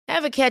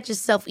Ever catch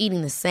yourself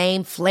eating the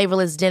same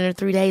flavorless dinner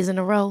 3 days in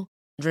a row?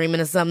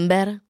 Dreaming of something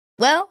better?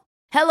 Well,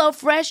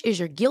 HelloFresh is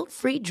your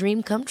guilt-free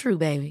dream come true,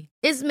 baby.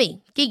 It's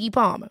me, Keke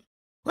Palmer.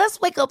 Let's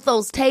wake up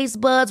those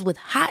taste buds with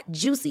hot,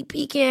 juicy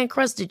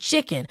pecan-crusted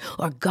chicken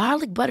or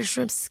garlic butter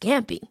shrimp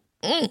scampi.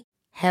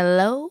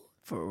 Hello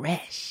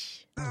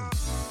Fresh.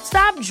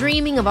 Stop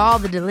dreaming of all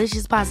the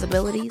delicious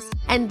possibilities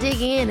and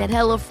dig in at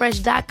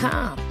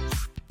HelloFresh.com.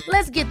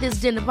 Let's get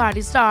this dinner party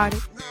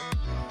started.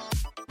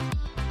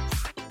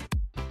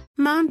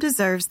 Mom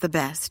deserves the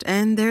best,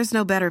 and there's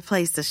no better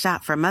place to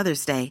shop for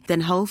Mother's Day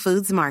than Whole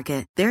Foods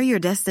Market. They're your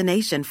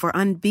destination for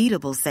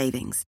unbeatable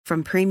savings,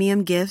 from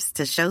premium gifts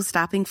to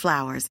show-stopping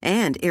flowers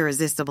and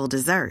irresistible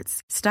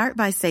desserts. Start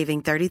by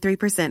saving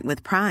 33%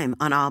 with Prime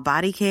on all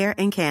body care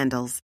and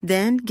candles.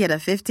 Then get a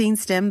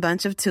 15-stem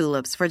bunch of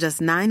tulips for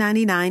just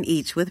 $9.99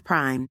 each with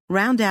Prime.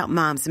 Round out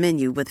Mom's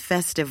menu with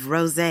festive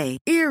rosé,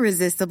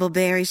 irresistible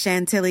berry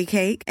chantilly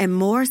cake, and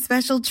more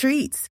special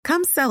treats.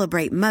 Come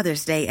celebrate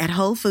Mother's Day at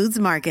Whole Foods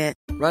Market.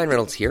 Ryan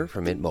Reynolds here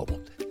from Mint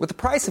Mobile. With the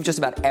price of just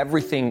about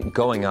everything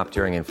going up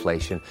during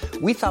inflation,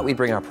 we thought we'd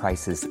bring our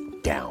prices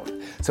down.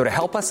 So to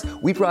help us,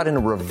 we brought in a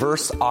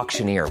reverse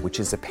auctioneer, which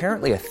is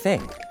apparently a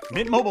thing.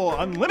 Mint Mobile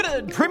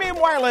Unlimited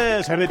Premium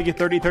Wireless. How to get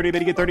 30, 30, bit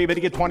to get 30, bit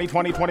to get 20,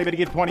 20, 20, bit to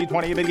get 20,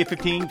 20, bit to get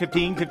 15,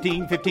 15,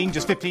 15, 15,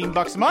 just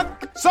 $15 a month?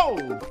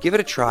 Sold! Give it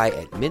a try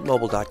at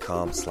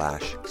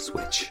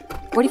mintmobile.com/switch.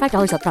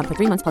 $45 up front for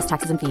 3 months plus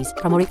taxes and fees.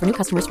 Promo rate for new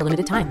customers for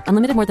limited time.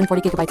 Unlimited more than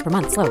 40 gigabytes per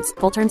month. Slows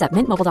full terms at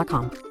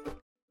mintmobile.com.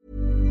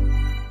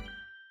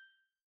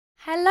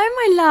 Hello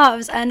my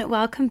loves and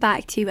welcome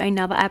back to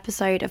another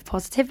episode of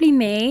Positively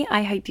Me.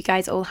 I hope you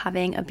guys are all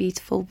having a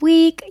beautiful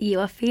week.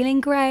 You are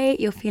feeling great,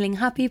 you're feeling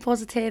happy,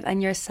 positive,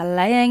 and you're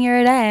slaying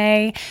your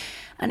day.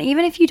 And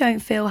even if you don't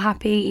feel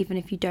happy, even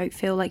if you don't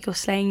feel like you're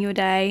slaying your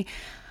day,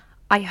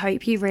 I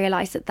hope you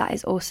realise that that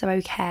is also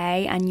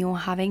okay, and you're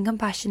having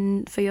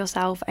compassion for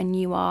yourself, and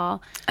you are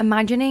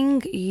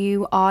imagining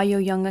you are your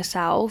younger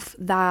self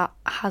that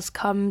has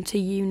come to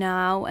you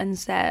now and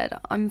said,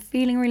 I'm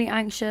feeling really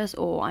anxious,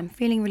 or I'm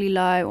feeling really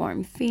low, or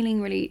I'm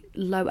feeling really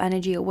low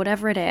energy, or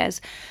whatever it is.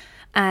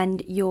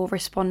 And you're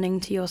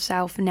responding to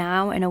yourself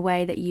now in a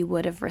way that you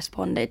would have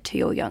responded to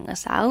your younger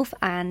self,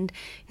 and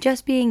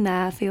just being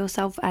there for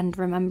yourself and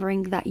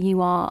remembering that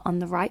you are on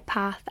the right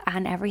path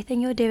and everything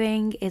you're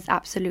doing is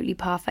absolutely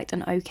perfect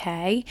and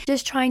okay.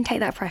 Just try and take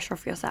that pressure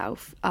off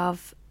yourself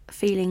of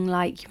feeling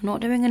like you're not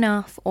doing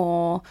enough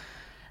or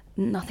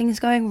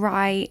nothing's going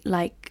right.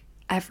 Like,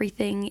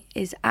 everything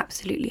is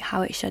absolutely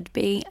how it should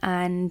be,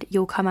 and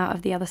you'll come out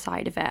of the other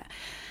side of it.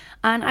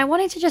 And I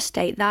wanted to just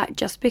state that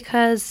just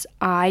because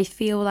I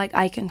feel like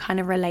I can kind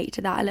of relate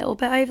to that a little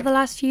bit over the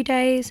last few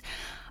days.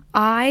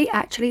 I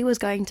actually was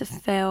going to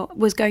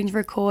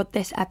record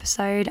this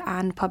episode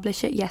and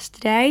publish it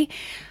yesterday,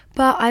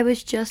 but I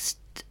was just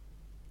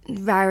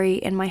very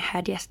in my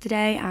head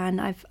yesterday, and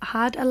I've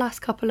had a last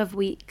couple of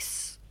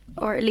weeks,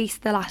 or at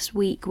least the last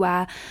week,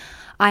 where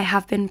I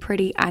have been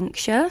pretty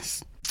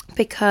anxious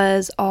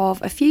because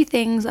of a few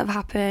things that have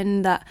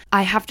happened that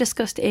I have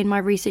discussed in my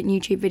recent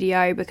YouTube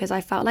video, because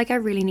I felt like I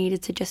really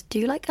needed to just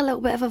do like a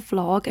little bit of a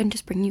vlog and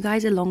just bring you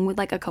guys along with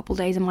like a couple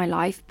days in my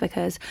life,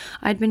 because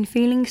I'd been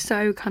feeling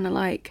so kind of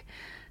like,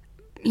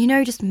 you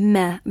know, just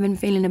meh. Been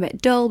feeling a bit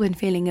dull, been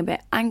feeling a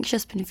bit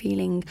anxious, been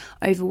feeling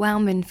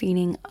overwhelmed, been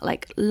feeling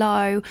like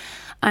low.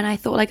 And I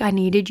thought like I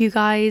needed you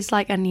guys,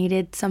 like I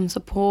needed some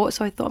support.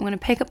 So I thought I'm going to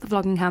pick up the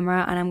vlogging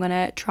camera and I'm going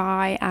to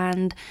try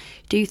and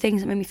do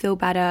things that make me feel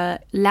better,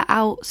 let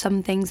out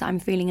some things that I'm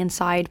feeling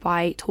inside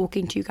by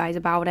talking to you guys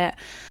about it.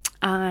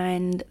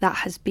 And that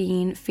has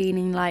been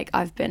feeling like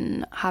I've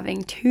been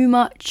having too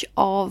much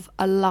of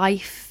a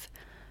life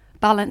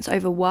balance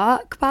over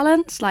work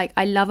balance. Like,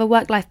 I love a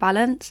work-life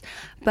balance,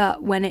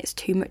 but when it's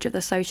too much of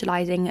the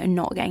socializing and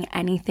not getting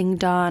anything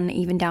done,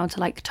 even down to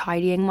like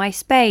tidying my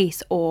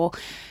space, or,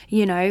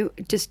 you know,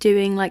 just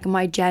doing like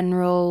my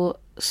general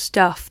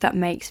stuff that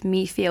makes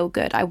me feel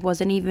good, I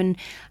wasn't even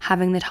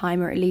having the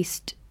time, or at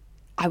least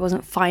I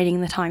wasn't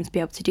finding the time to be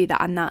able to do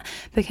that, and that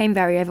became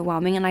very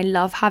overwhelming. And I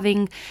love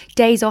having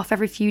days off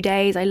every few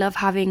days. I love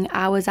having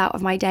hours out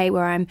of my day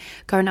where I'm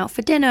going out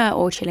for dinner,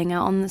 or chilling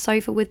out on the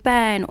sofa with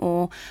Ben,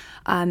 or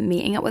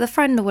meeting up with a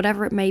friend, or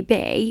whatever it may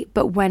be.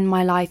 But when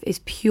my life is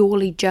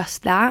purely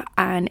just that,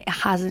 and it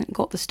hasn't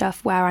got the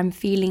stuff where I'm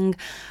feeling,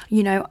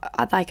 you know,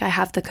 like I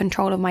have the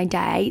control of my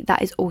day,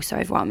 that is also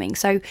overwhelming.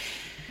 So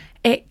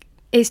it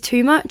is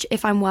too much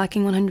if I'm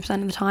working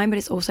 100% of the time, but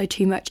it's also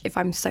too much if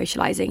I'm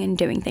socializing and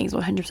doing things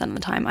 100% of the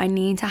time. I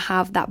need to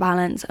have that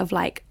balance of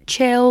like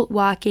chill,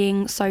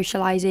 working,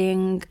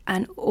 socializing,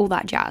 and all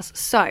that jazz.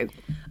 So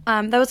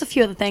there was a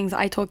few other things that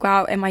I talk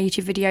about in my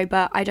YouTube video,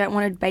 but I don't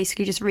want to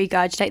basically just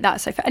regurgitate that.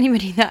 So for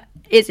anybody that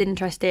is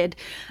interested,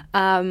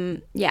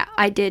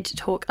 I did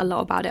talk a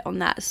lot about it on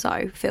that,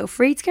 so feel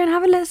free to go and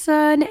have a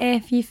listen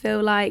if you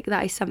feel like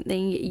that is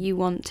something you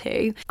want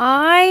to.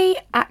 I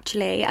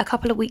actually, a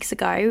couple of weeks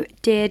ago,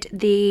 did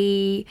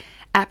the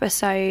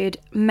episode,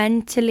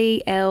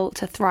 Mentally Ill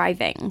to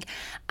Thriving,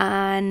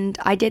 and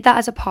I did that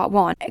as a part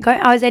 1.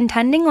 I was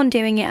intending on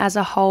doing it as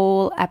a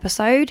whole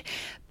episode,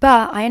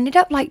 but I ended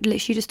up like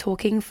literally just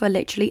talking for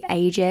literally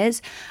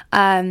ages,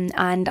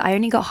 and I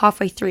only got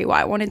halfway through what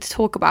I wanted to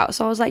talk about.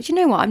 So I was like, you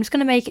know what, I'm just going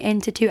to make it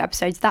into 2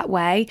 episodes. That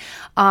way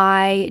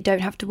I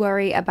don't have to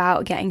worry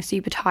about getting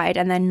super tired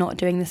and then not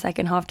doing the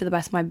second half to the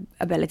best of my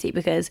ability,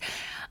 because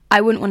I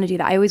wouldn't want to do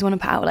that. I always want to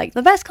put out like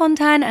the best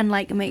content and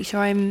like make sure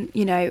I'm,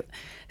 you know,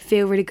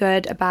 feel really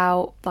good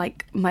about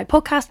like my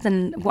podcast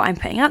and what I'm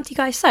putting out to you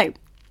guys. So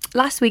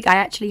last week I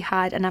actually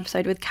had an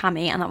episode with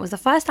Cami, and that was the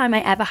first time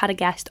I ever had a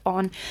guest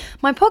on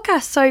my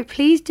podcast. So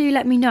please do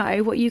let me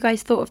know what you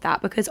guys thought of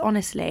that, because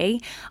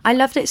honestly I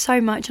loved it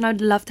so much and I'd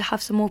love to have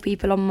some more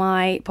people on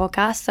my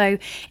podcast. So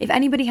if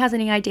anybody has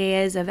any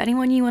ideas of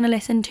anyone you want to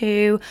listen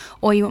to,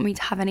 or you want me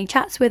to have any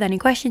chats with, any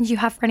questions you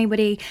have for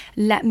anybody,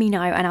 let me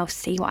know and I'll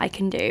see what I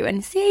can do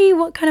and see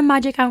what kind of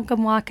magic I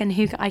can work and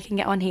who I can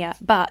get on here.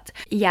 But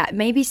yeah,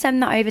 maybe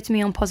send that over to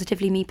me on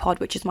Positively Me Pod,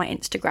 which is my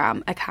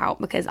Instagram account,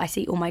 because I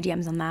see all my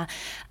DMs on there.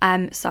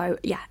 So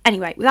yeah,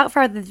 anyway, without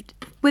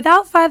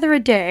further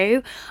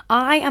ado,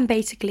 I am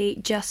basically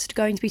just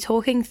going to be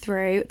talking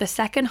through the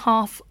second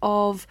half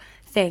of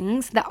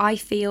things that I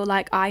feel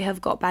like I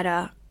have got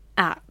better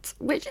at,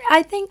 which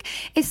I think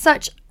is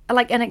such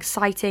like an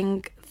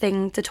exciting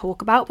thing to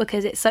talk about,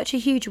 because it's such a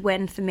huge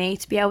win for me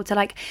to be able to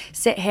like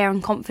sit here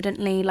and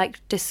confidently like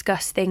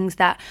discuss things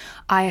that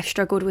I have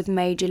struggled with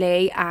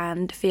majorly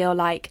and feel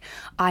like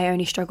I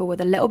only struggle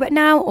with a little bit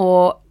now,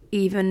 or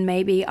even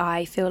maybe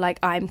I feel like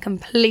I'm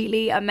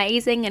completely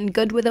amazing and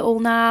good with it all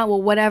now, or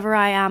whatever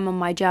I am on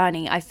my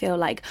journey. I feel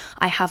like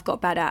I have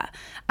got better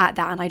at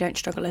that and I don't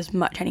struggle as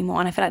much anymore,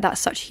 and I feel like that's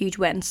such a huge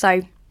win.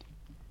 So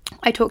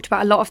I talked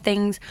about a lot of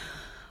things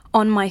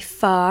on my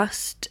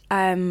first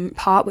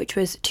part, which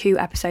was 2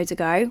 episodes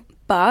ago,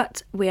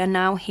 but we are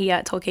now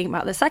here talking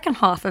about the second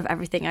half of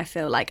everything I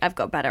feel like I've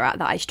got better at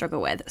that I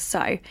struggle with.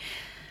 So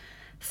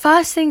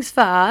first things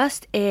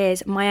first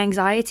is my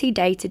anxiety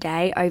day to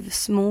day over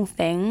small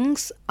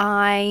things.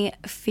 I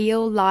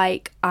feel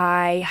like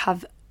I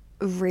have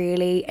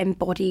really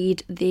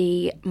embodied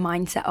the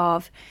mindset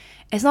of,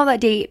 it's not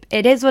that deep,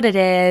 it is what it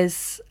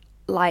is,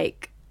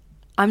 like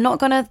I'm not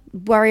gonna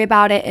worry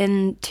about it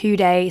in 2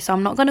 days, so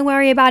I'm not gonna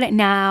worry about it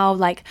now,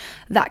 like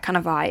that kind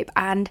of vibe.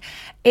 And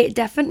it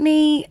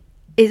definitely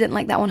isn't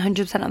like that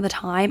 100% of the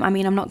time. I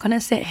mean, I'm not going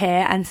to sit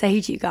here and say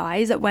to you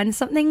guys that when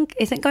something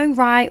isn't going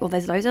right, or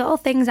there's loads of little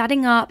things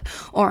adding up,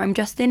 or I'm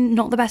just in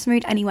not the best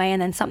mood anyway, and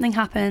then something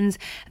happens,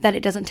 that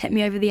it doesn't tip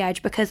me over the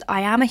edge, because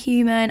I am a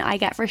human. I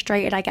get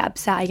frustrated, I get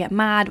upset, I get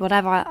mad,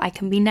 whatever. I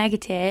can be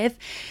negative,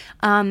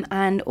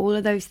 and all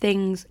of those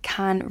things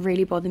can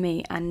really bother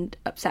me and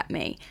upset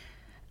me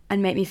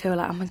and make me feel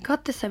like, oh my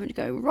God, there's so much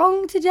going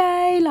wrong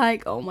today.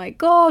 Like, oh my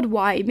God,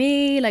 why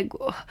me? Like,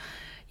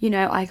 you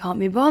know, I can't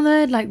be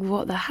bothered, like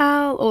what the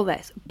hell, all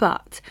this.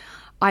 But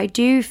I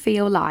do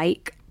feel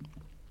like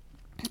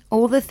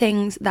all the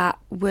things that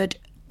would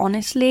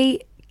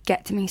honestly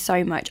get to me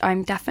so much.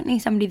 I'm definitely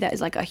somebody that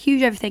is like a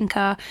huge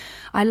overthinker.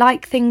 I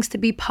like things to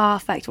be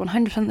perfect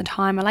 100% of the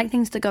time. I like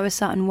things to go a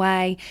certain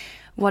way,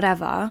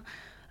 whatever.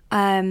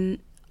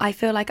 I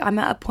feel like I'm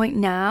at a point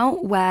now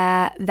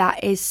where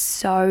that is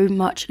so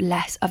much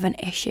less of an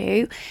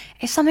issue.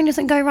 If something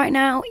doesn't go right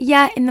now,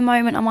 yeah, in the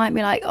moment I might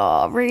be like,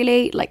 oh,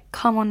 really? Like,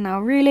 come on now,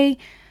 really?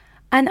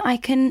 And I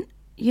can,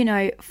 you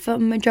know, for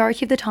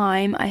majority of the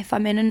time, if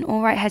I'm in an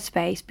all right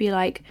headspace, be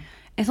like,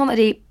 it's not that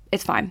deep,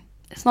 it's fine.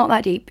 It's not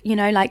that deep, you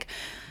know, like,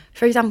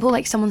 for example,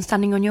 like someone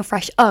standing on your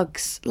fresh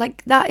Uggs,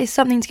 like that is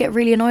something to get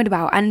really annoyed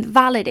about, and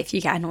valid if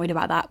you get annoyed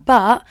about that.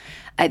 But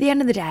at the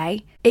end of the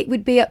day, it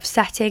would be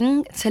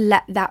upsetting to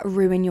let that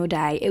ruin your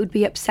day. It would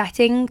be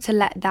upsetting to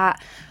let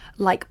that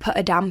like put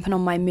a dampen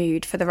on my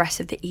mood for the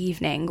rest of the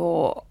evening,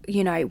 or,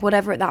 you know,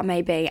 whatever that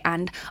may be.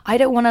 And I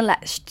don't want to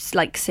let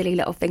like silly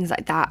little things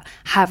like that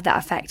have that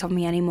effect on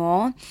me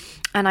anymore.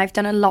 And I've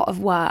done a lot of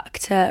work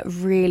to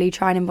really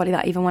try and embody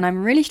that, even when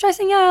I'm really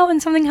stressing out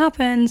and something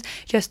happens,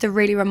 just to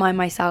really remind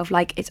myself,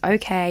 like, it's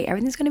okay,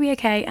 everything's going to be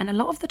okay. And a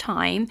lot of the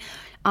time,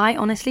 I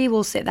honestly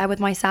will sit there with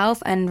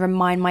myself and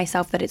remind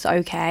myself that it's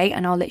okay.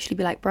 And I'll literally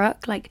be like,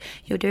 Brooke, like,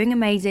 you're doing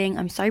amazing.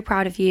 I'm so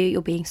proud of you.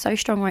 You're being so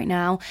strong right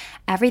now.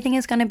 Everything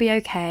is going to be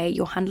okay.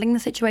 You're handling the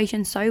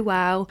situation so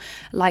well.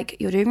 Like,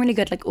 you're doing really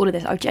good. Like, all of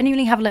this. I'll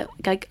genuinely have a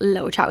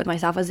little chat with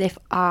myself as if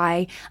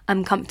I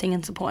am comforting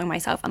and supporting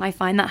myself. And I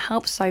find that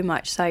helps so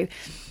much. So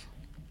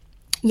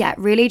yeah,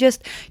 really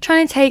just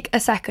trying to take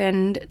a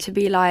second to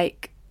be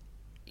like,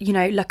 you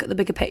know, look at the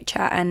bigger picture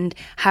and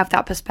have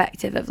that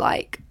perspective of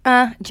like,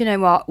 do you know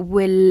what?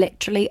 We're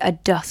literally a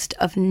dust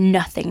of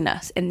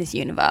nothingness in this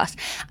universe.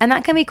 And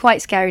that can be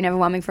quite scary and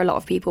overwhelming for a lot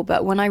of people.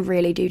 But when I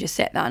really do just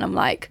sit there and I'm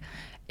like,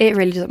 it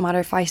really doesn't matter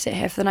if I sit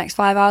here for the next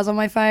 5 hours on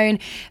my phone,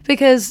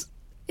 because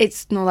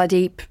it's not that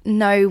deep.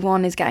 No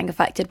one is getting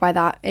affected by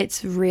that.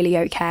 It's really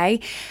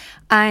okay.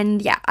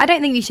 And yeah, I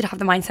don't think you should have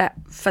the mindset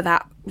for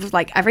that with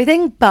like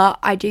everything, but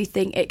I do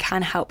think it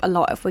can help a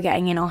lot if we're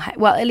getting in our head.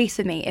 Well, at least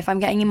for me, if I'm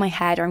getting in my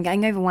head or I'm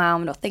getting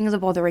overwhelmed or things are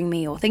bothering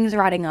me or things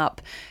are adding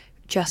up,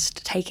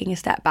 just taking a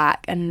step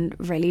back and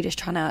really just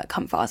trying to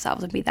comfort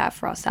ourselves and be there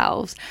for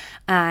ourselves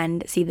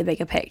and see the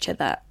bigger picture,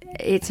 that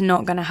it's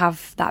not going to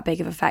have that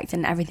big of effect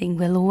and everything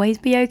will always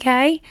be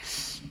okay.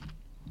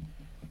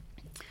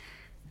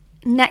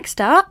 Next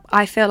up,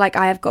 I feel like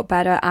I have got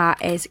better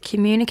at is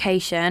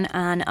communication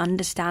and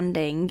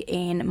understanding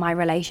in my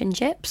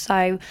relationship.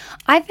 So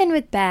I've been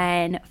with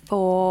Ben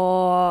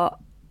for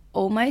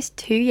almost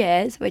 2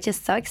 years, which is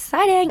so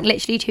exciting.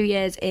 Literally 2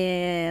 years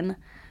in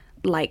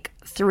like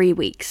 3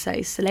 weeks.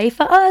 So slay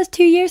for us,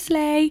 2 years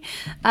slay.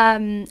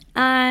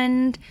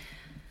 And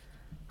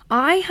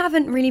I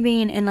haven't really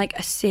been in like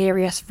a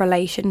serious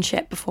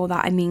relationship before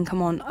that. I mean,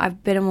 come on,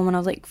 I've been in one when I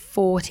was like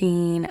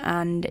 14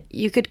 and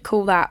you could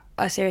call that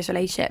a serious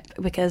relationship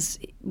because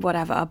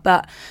whatever.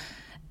 But,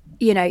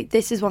 you know,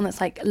 this is one that's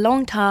like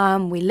long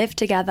term. We live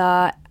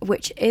together,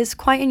 which is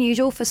quite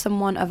unusual for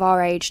someone of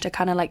our age to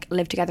kind of like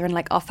live together in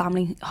like our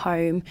family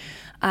home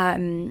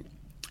and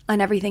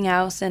everything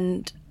else.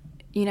 And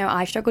you know,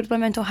 I've struggled with my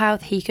mental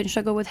health, he can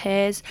struggle with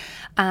his,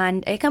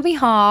 and it can be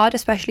hard,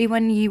 especially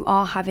when you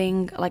are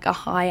having like a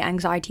high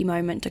anxiety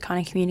moment to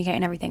kind of communicate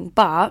and everything.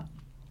 But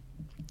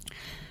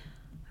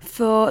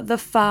for the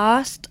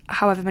first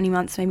however many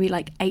months, maybe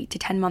like 8 to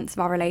 10 months of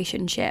our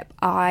relationship,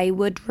 I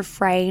would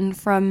refrain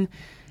from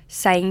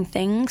saying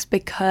things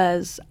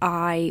because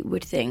I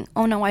would think,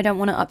 oh no, I don't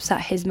want to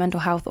upset his mental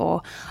health,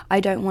 or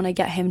I don't want to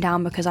get him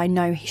down because I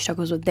know he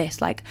struggles with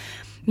this, like,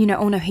 you know,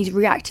 oh no, he's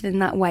reacted in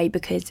that way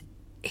because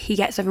he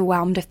gets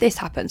overwhelmed if this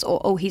happens, or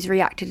oh, he's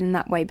reacted in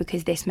that way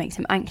because this makes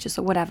him anxious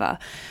or whatever.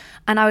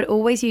 And I would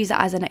always use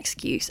that as an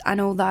excuse. And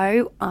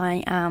although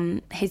I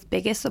am his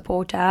biggest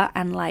supporter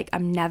and like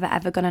I'm never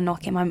ever gonna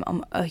knock him,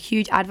 I'm a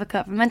huge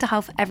advocate for mental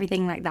health,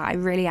 everything like that, I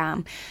really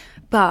am.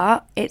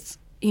 But it's,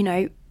 you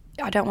know,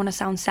 I don't want to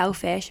sound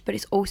selfish, but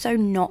it's also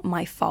not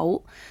my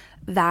fault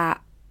that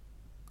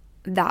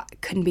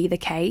can be the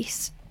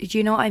case. Do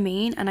you know what I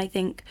mean? And I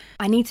think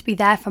I need to be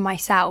there for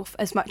myself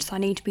as much as I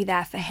need to be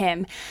there for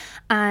him.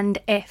 And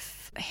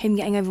if him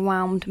getting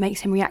overwhelmed makes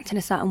him react in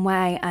a certain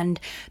way, and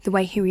the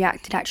way he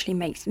reacted actually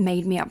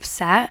made me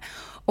upset,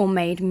 or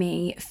made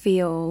me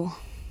feel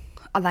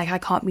like I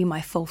can't be my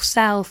full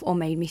self, or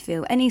made me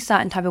feel any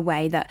certain type of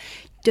way that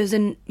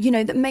doesn't, you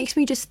know, that makes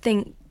me just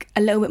think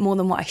a little bit more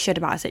than what I should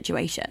about a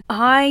situation,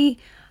 I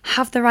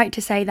have the right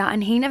to say that.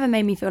 And he never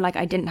made me feel like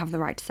I didn't have the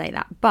right to say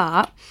that.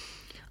 But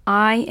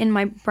I, in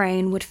my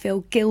brain, would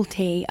feel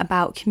guilty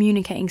about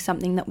communicating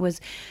something that was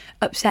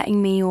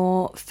upsetting me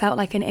or felt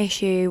like an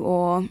issue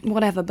or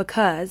whatever,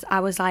 because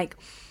I was like,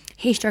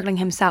 he's struggling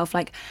himself.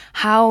 Like,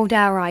 how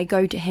dare I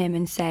go to him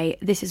and say,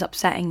 this is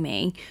upsetting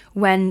me,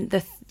 when the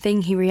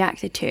thing he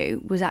reacted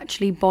to was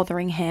actually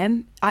bothering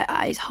him?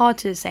 It's hard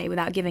to say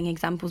without giving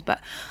examples,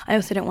 but I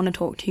also don't want to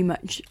talk too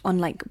much on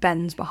like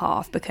Ben's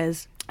behalf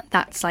because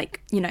that's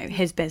like, you know,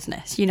 his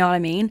business, you know what I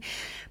mean?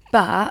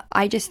 But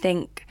I just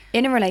think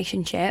in a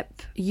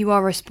relationship, you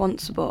are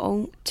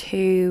responsible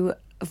to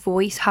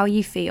voice how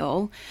you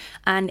feel,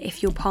 and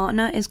if your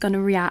partner is going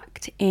to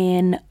react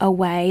in a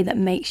way that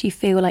makes you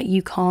feel like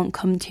you can't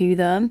come to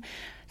them,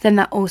 then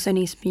that also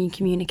needs to be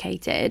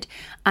communicated.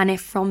 And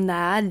if from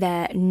there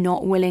they're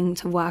not willing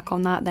to work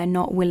on that, they're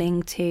not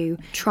willing to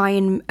try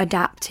and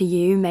adapt to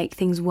you, make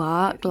things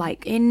work,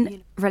 like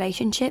in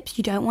relationships,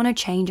 you don't want to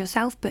change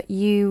yourself, but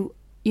you're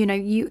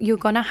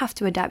gonna have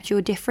to adapt.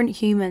 You're different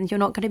humans. You're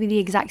not going to be the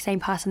exact same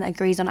person that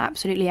agrees on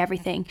absolutely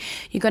everything.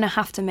 You're going to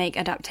have to make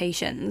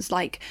adaptations,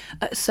 like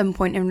at some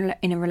point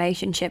in a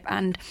relationship.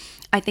 And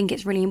I think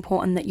it's really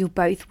important that you're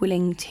both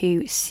willing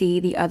to see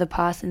the other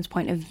person's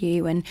point of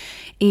view. And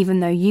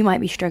even though you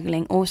might be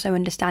struggling, also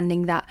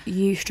understanding that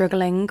you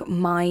struggling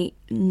might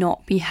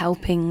not be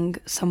helping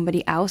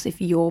somebody else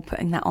if you're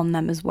putting that on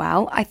them as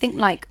well. I think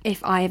like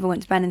if I ever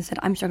went to Ben and said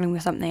I'm struggling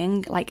with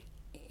something, like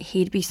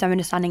he'd be so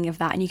understanding of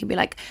that, and you could be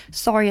like,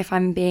 sorry if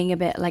I'm being a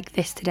bit like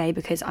this today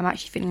because I'm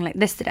actually feeling like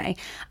this today,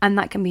 and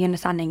that can be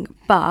understanding,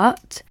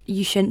 but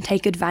you shouldn't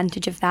take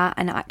advantage of that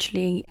and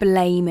actually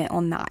blame it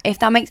on that, if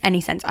that makes any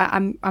sense.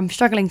 I'm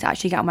struggling to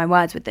actually get on my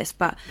words with this,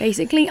 but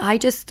basically I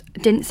just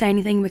didn't say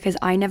anything because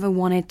I never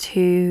wanted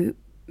to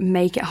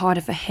make it harder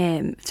for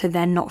him to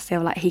then not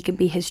feel like he could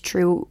be his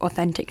true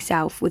authentic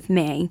self with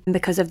me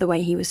because of the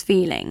way he was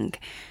feeling.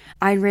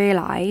 I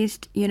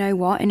realised, you know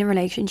what, in a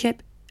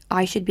relationship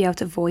I should be able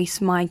to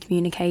voice my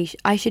communication.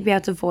 I should be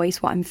able to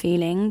voice what I'm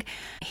feeling.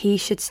 He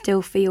should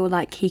still feel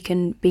like he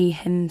can be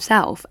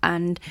himself,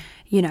 and,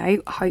 you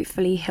know,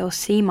 hopefully he'll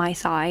see my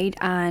side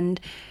and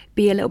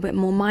be a little bit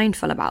more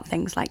mindful about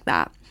things like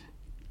that.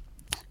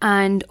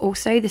 And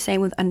also the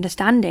same with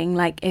understanding,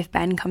 like if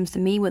Ben comes to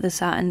me with a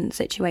certain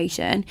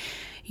situation,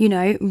 you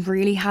know,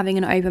 really having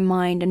an open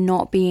mind and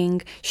not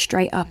being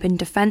straight up in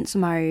defense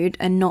mode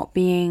and not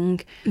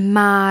being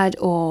mad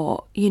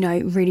or, you know,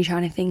 really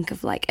trying to think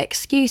of like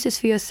excuses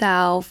for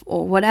yourself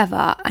or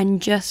whatever,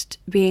 and just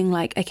being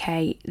like,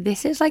 okay,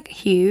 this is like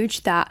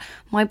huge that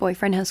my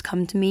boyfriend has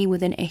come to me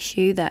with an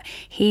issue that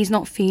he's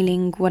not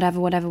feeling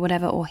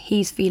whatever, or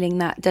he's feeling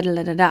that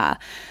da-da-da-da-da.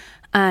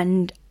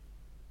 And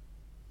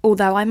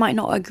although I might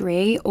not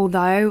agree,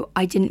 although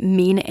I didn't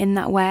mean it in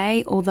that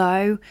way,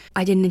 although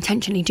I didn't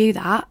intentionally do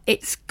that,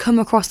 it's come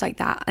across like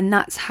that. And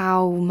that's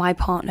how my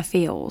partner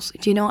feels.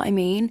 Do you know what I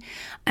mean?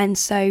 And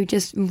so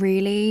just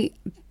really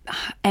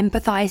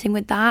empathizing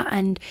with that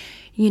and,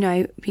 you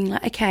know, being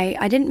like, okay,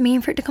 I didn't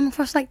mean for it to come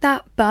across like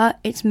that, but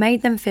it's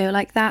made them feel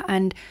like that.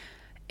 And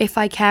if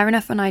I care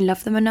enough and I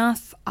love them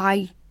enough,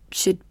 I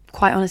should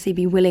quite honestly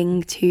be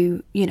willing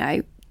to, you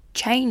know,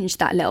 change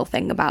that little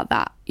thing about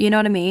that. You know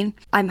what I mean?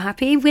 I'm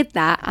happy with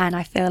that, and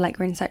I feel like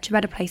we're in such a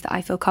better place that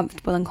I feel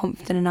comfortable and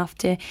confident enough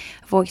to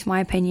voice my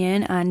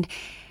opinion. And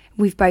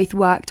we've both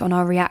worked on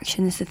our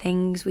reactions to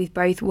things. We've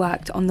both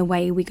worked on the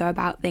way we go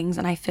about things,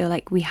 and I feel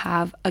like we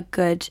have a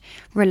good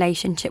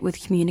relationship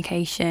with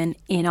communication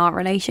in our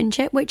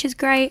relationship, which is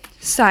great.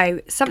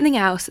 So something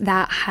else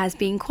that has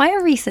been quite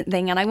a recent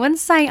thing, and I wouldn't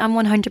say I'm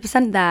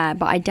 100% there,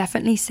 but I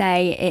definitely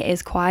say it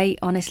is quite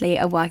honestly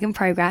a work in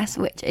progress,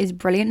 which is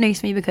brilliant news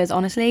to me, because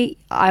honestly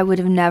I would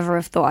have never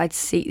have thought I'd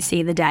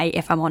see the day,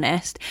 if I'm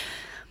honest.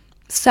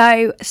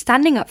 So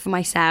standing up for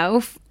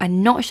myself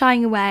and not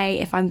shying away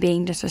if I'm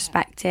being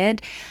disrespected.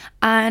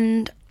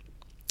 And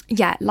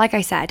yeah, like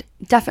I said,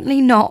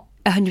 definitely not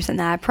 100%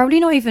 there,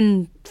 probably not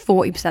even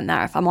 40%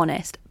 there if I'm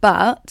honest,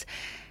 but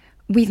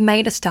we've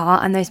made a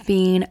start, and there's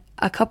been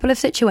a couple of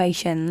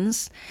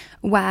situations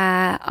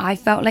where I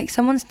felt like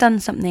someone's done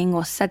something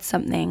or said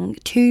something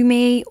to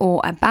me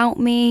or about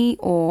me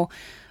or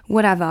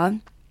whatever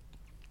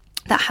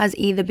that has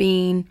either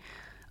been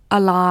a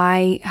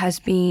lie,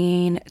 has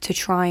been to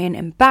try and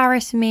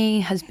embarrass me,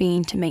 has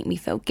been to make me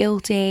feel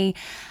guilty.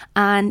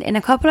 And in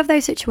a couple of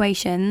those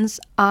situations,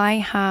 I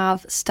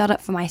have stood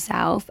up for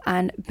myself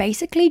and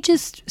basically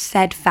just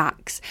said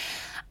facts.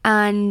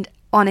 And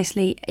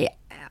honestly,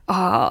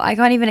 I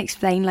can't even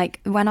explain,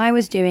 like when I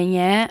was doing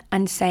it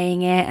and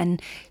saying it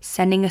and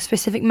sending a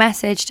specific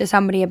message to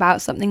somebody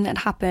about something that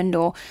happened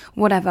or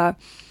whatever,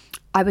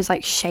 I was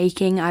like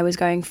shaking, I was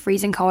going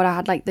freezing cold, I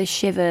had like the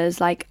shivers,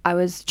 like I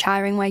was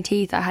chattering my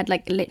teeth, I had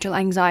like literal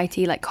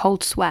anxiety, like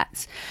cold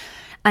sweats,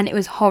 and it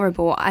was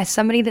horrible. As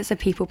somebody that's a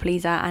people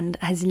pleaser and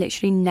has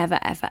literally never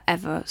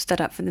ever stood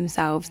up for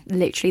themselves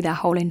literally their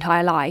whole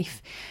entire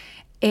life,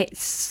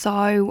 it's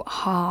so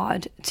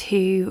hard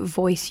to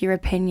voice your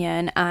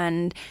opinion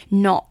and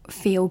not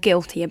feel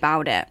guilty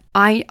about it.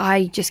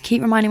 I just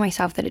keep reminding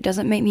myself that it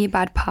doesn't make me a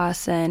bad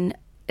person.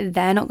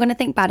 They're not going to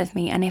think bad of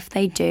me, and if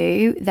they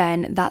do,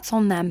 then that's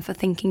on them for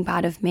thinking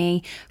bad of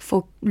me,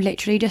 for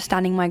literally just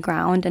standing my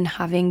ground and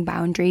having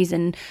boundaries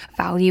and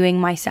valuing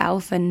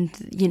myself and,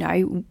 you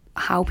know,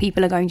 how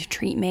people are going to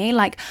treat me.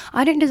 Like,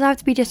 I don't deserve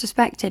to be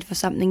disrespected for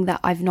something that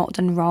I've not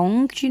done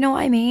wrong. Do you know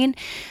what I mean?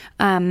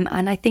 And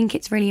I think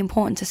it's really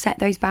important to set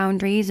those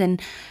boundaries,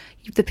 and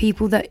the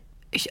people that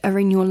are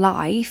in your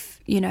life,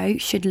 you know,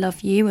 should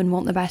love you and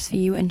want the best for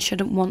you and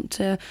shouldn't want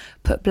to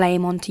put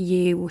blame onto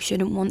you or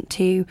shouldn't want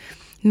to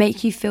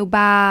make you feel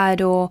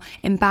bad or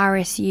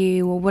embarrass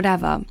you or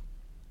whatever.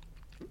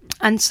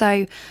 And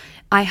so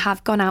I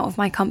have gone out of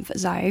my comfort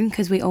zone,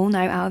 because we all know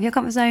out of your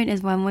comfort zone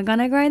is when we're going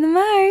to grow the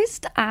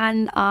most.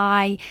 And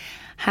I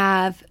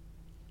have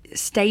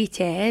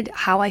stated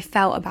how I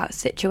felt about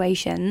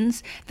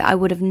situations that I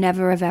would have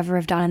never have ever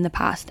have done in the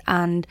past.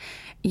 And,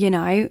 you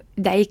know,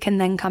 they can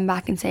then come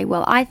back and say,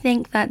 well, I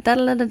think that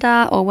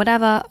da-da-da-da-da or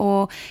whatever,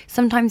 or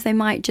sometimes they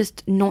might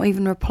just not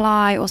even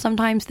reply, or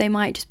sometimes they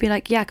might just be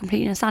like, yeah,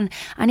 completely understand.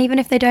 And even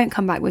if they don't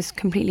come back with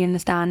completely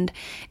understand,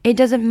 it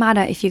doesn't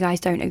matter if you guys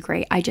don't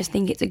agree. I just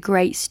think it's a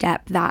great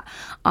step that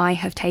I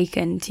have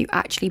taken to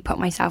actually put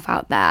myself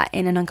out there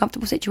in an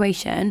uncomfortable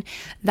situation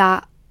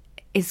that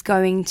is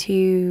going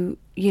to,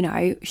 you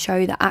know,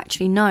 show that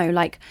actually no,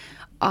 like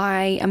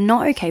I am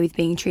not okay with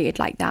being treated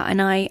like that,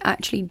 and I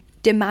actually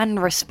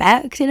demand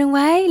respect in a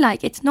way.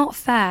 Like, it's not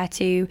fair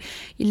to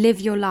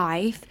live your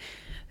life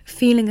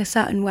feeling a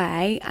certain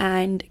way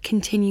and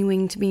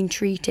continuing to be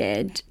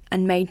treated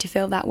and made to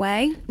feel that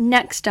way.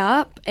 Next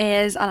up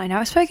is, and I know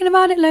I've spoken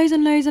about it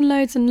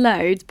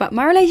loads, but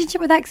my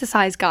relationship with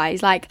exercise,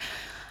 guys. Like,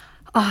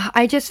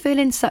 I just feel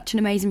in such an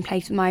amazing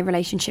place with my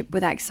relationship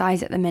with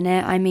exercise at the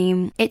minute. I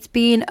mean, it's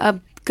been a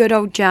good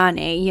old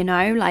journey, you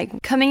know,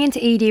 like coming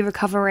into ED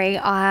recovery,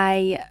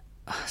 I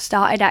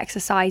started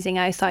exercising,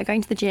 I started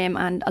going to the gym,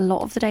 and a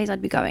lot of the days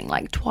I'd be going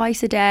like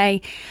twice a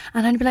day,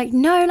 and I'd be like,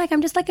 no, like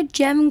I'm just like a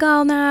gym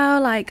girl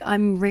now, like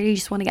I'm really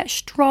just want to get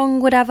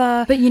strong,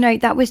 whatever. But you know,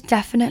 that was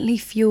definitely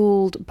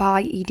fueled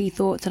by ED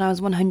thoughts, and I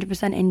was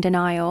 100% in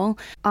denial.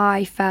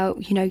 I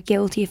felt, you know,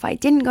 guilty if I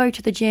didn't go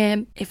to the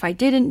gym, if I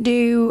didn't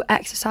do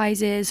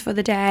exercises for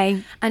the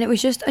day, and it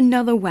was just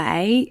another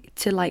way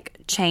to like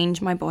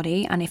change my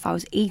body. And if I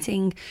was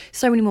eating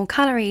so many more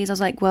calories, I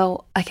was like,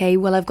 well, okay,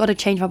 well, I've got to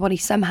change my body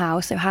somehow,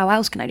 so how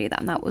else can I do that?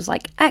 And that was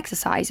like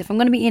exercise. If I'm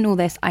going to be eating all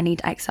this, I need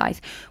to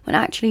exercise. When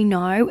actually,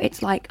 no,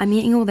 it's like I'm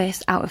eating all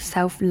this out of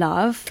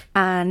self-love,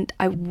 and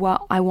I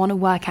want to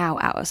work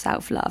out of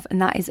self-love,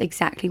 and that is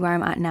exactly where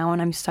I'm at now.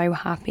 And I'm so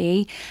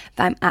happy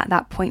that I'm at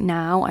that point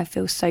now. I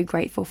feel so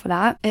grateful for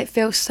that. It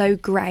feels so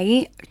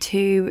great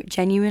to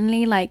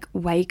genuinely like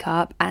wake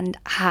up and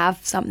have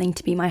something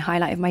to be my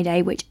highlight of my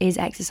day, which is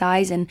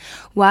exercise. And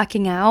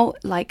working out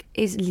like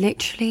is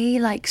literally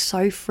like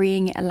so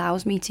freeing. It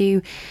allows me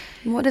to,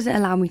 what does it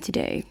allow me to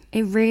do?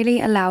 It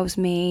really allows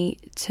me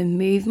to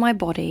move my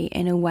body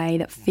in a way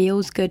that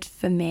feels good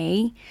for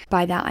me.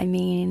 By that I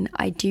mean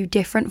I do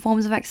different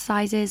forms of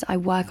exercises. I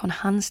work on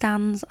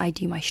handstands, I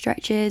do my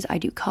stretches, I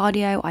do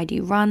cardio, I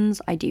do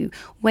runs, I do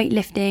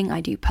weightlifting,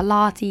 I do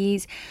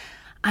Pilates.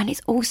 And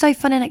it's also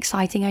fun and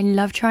exciting. I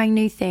love trying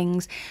new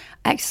things.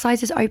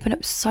 Exercises open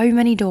up so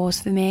many doors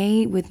for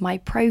me with my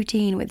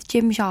protein, with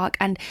Gymshark,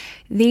 and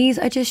these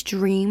are just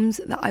dreams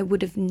that I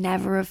would have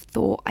never have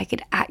thought I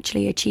could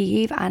actually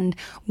achieve. And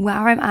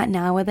where I'm at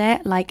now with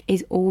it, like,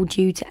 is all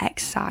due to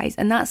exercise.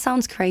 And that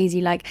sounds crazy,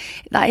 like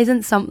that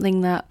isn't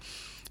something that,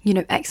 you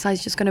know, exercise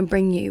is just going to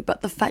bring you,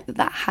 but the fact that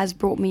that has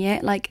brought me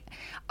it, like,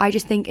 I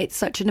just think it's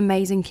such an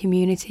amazing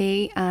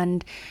community,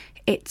 and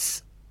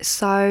it's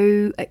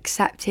so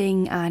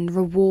accepting and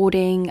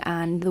rewarding,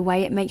 and the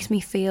way it makes me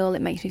feel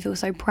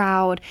so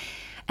proud.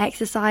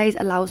 Exercise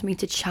allows me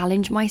to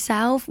challenge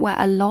myself, where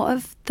a lot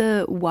of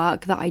the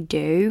work that I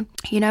do,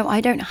 you know, I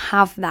don't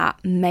have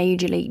that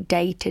majorly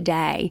day to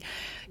day.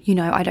 You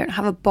know, I don't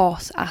have a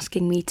boss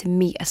asking me to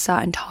meet a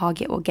certain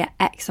target or get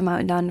X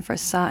amount done for a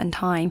certain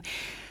time.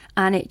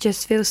 And it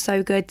just feels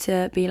so good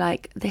to be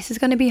like, this is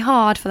going to be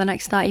hard for the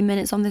next 30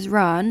 minutes on this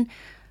run,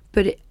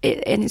 but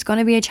it's going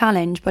to be a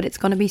challenge, but it's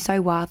going to be so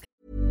worth it.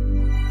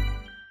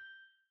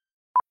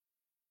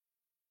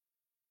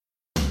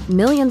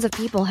 Millions of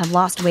people have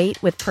lost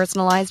weight with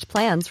personalized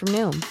plans from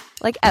Noom.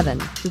 Like Evan,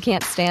 who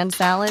can't stand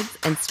salads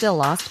and still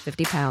lost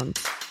 50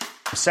 pounds.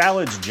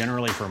 Salads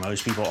generally for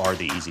most people are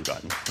the easy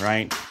button,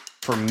 right?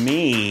 For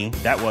me,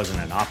 that wasn't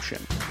an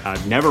option.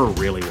 I never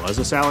really was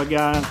a salad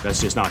guy.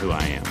 That's just not who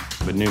I am.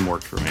 But Noom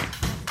worked for me.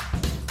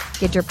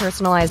 Get your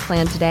personalized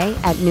plan today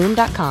at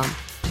Noom.com.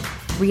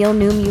 Real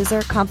Noom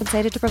user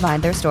compensated to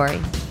provide their story.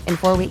 In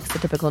 4 weeks, the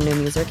typical Noom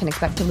user can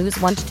expect to lose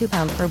 1 to 2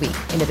 pounds per week.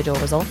 Individual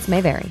results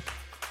may vary.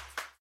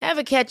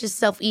 Ever catch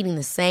yourself eating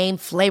the same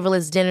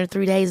flavorless dinner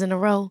 3 days in a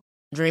row?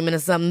 Dreaming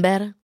of something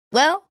better?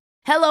 Well,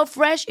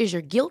 HelloFresh is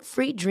your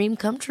guilt-free dream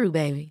come true,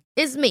 baby.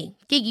 It's me,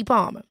 Keke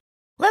Palmer.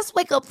 Let's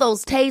wake up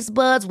those taste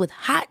buds with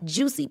hot,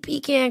 juicy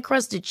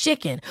pecan-crusted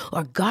chicken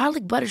or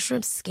garlic butter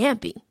shrimp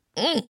scampi.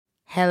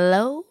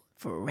 Hello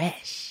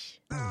Fresh.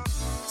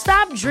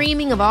 Stop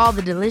dreaming of all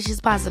the delicious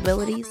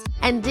possibilities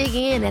and dig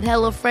in at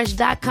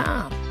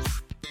HelloFresh.com.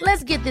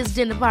 Let's get this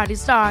dinner party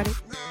started.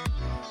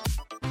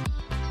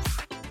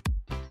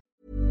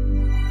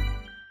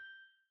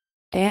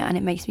 And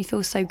it makes me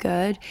feel so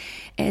good.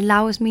 It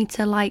allows me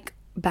to like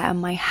better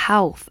my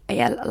health,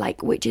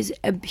 which is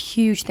a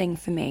huge thing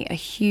for me, a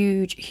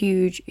huge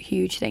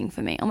thing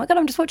for me. Oh my god,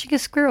 I'm just watching a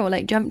squirrel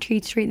like jump tree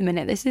to tree at the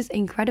minute. This is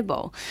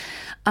incredible.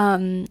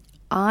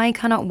 I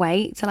cannot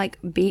wait to like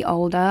be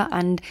older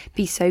and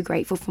be so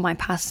grateful for my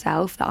past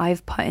self, that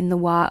I've put in the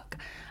work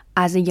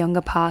as a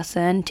younger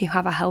person to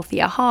have a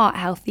healthier heart,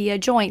 healthier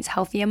joints,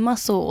 healthier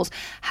muscles,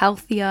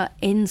 healthier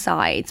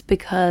insides,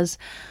 because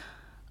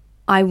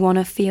I want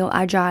to feel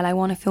agile. I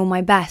want to feel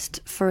my best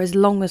for as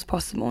long as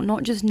possible,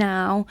 not just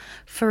now,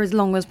 for as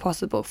long as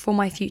possible, for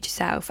my future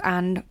self.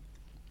 And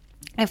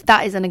if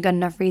that isn't a good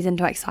enough reason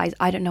to exercise,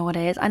 I don't know what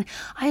is. And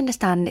I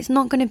understand it's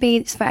not going to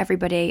be for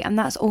everybody, and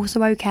that's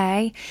also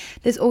okay.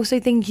 There's also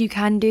things you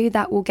can do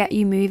that will get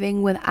you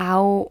moving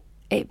without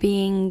it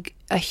being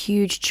a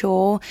huge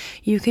chore.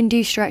 You can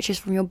do stretches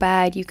from your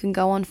bed. You can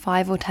go on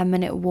 5 or 10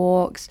 minute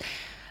walks.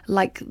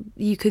 Like,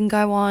 you can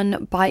go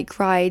on bike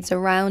rides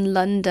around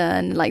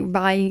London, like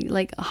by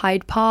like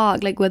Hyde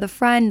Park, like with a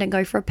friend, and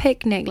go for a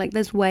picnic. Like,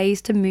 there's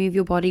ways to move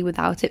your body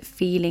without it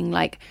feeling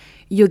like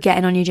you're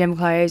getting on your gym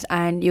clothes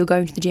and you're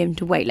going to the gym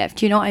to weightlift.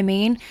 Do you know what I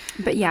mean?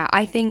 But yeah,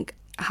 I think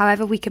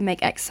however we can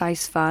make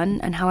exercise fun,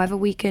 and however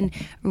we can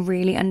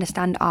really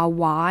understand our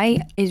why,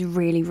 is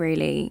really,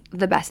 really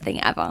the best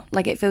thing ever.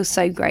 Like, it feels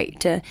so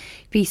great to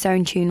be so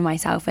in tune with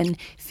myself and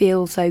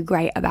feel so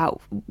great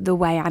about the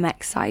way I'm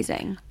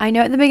exercising. I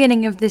know at the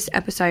beginning of this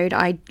episode,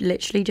 I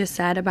literally just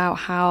said about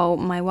how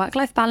my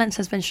work-life balance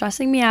has been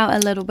stressing me out a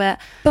little bit,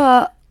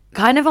 but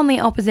kind of on the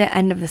opposite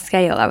end of the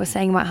scale. I was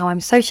saying about how I'm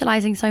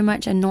socializing so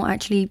much and not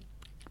actually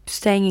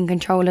staying in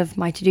control of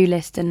my to-do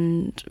list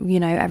and, you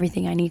know,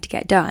 everything I need to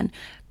get done.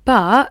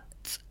 But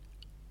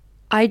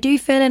I do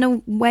feel in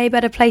a way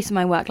better place in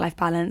my work-life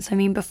balance. I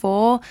mean,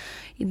 before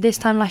this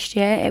time last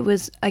year, it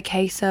was a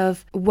case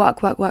of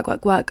work,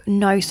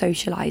 no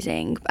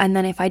socialising. And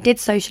then if I did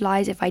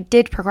socialise, if I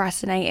did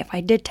procrastinate, if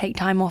I did take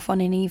time off on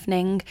an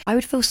evening, I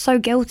would feel so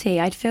guilty.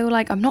 I'd feel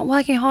like I'm not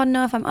working hard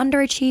enough, I'm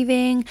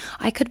underachieving,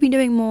 I could be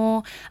doing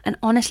more. And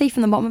honestly,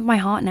 from the bottom of my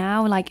heart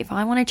now, like if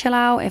I want to chill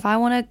out, if I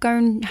want to go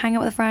and hang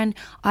out with a friend,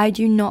 I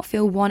do not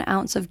feel 1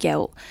 ounce of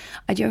guilt.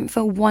 I don't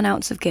feel 1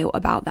 ounce of guilt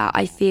about that.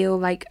 I feel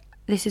like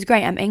this is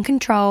great. I'm in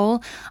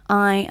control.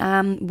 I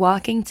am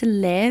working to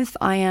live.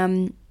 I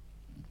am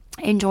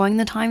enjoying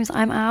the times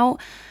I'm out.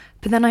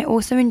 But then I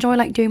also enjoy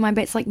like doing my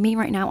bits. Like me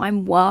right now,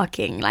 I'm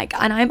working. Like,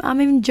 and I'm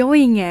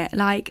enjoying it.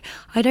 Like,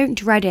 I don't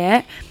dread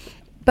it.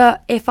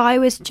 But if I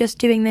was just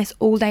doing this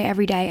all day,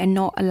 every day, and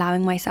not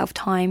allowing myself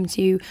time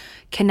to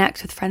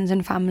connect with friends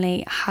and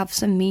family, have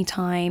some me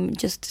time,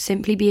 just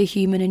simply be a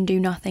human and do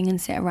nothing and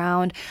sit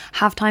around,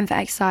 have time for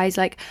exercise,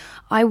 like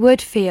I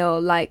would feel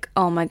like,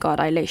 oh my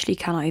God, I literally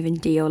cannot even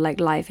deal. Like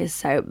life is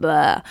so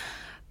blah.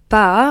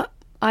 But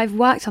I've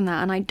worked on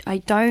that, and I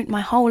don't,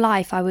 my whole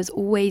life I was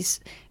always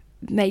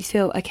made to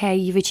feel, okay,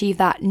 you've achieved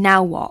that,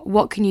 now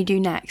what can you do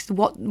next?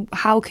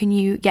 How can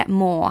you get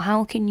more?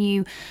 How can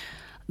you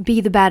be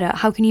the better?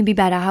 How can you be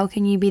better? How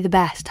can you be the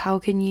best? How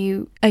can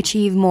you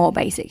achieve more,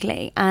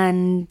 basically?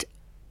 And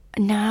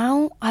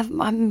now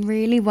I'm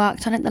really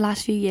worked on it the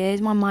last few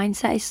years. My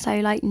mindset is so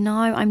like, no,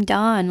 I'm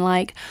done.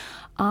 Like,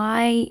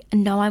 I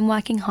know I'm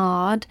working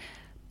hard,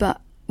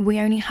 but we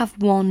only have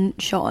one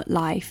shot at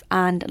life,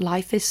 and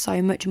life is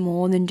so much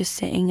more than just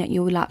sitting at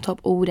your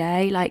laptop all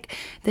day. Like,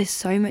 there's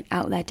so much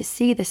out there to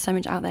see, there's so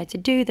much out there to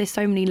do, there's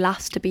so many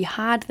laughs to be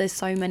had, there's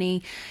so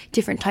many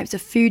different types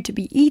of food to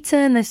be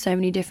eaten, there's so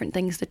many different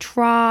things to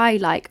try.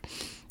 Like,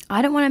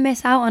 I don't want to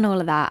miss out on all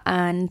of that,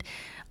 and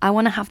I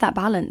want to have that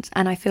balance,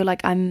 and I feel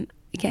like I'm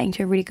getting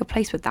to a really good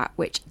place with that,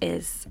 which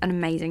is an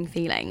amazing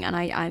feeling. And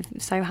I'm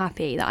so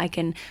happy that I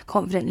can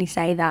confidently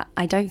say that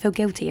I don't feel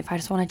guilty if I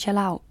just want to chill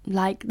out.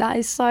 Like, that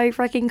is so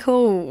freaking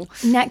cool.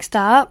 Next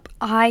up,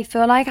 I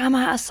feel like I'm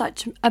at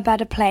such a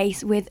better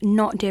place with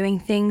not doing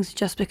things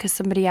just because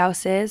somebody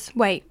else is.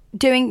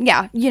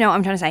 Yeah, you know what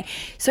I'm trying to say.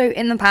 So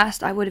in the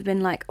past, I would have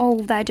been like, oh,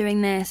 they're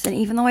doing this, and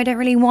even though I don't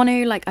really want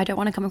to, like, I don't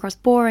want to come across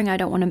boring, I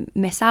don't want to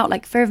miss out,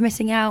 like fear of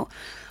missing out,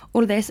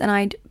 all of this, and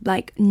I'd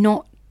like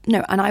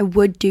and I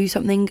would do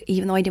something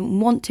even though I didn't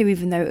want to,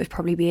 even though it would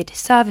probably be a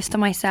disservice to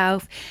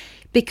myself,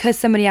 because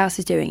somebody else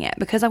is doing it,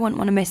 because I wouldn't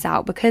want to miss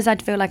out, because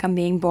I'd feel like I'm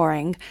being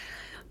boring.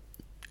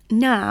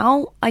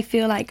 Now I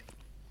feel like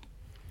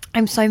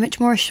I'm so much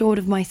more assured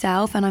of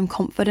myself, and I'm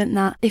confident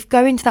that if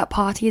going to that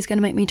party is going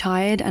to make me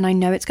tired, and I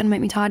know it's going to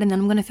make me tired, and then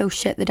I'm going to feel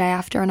shit the day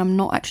after, and I'm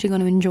not actually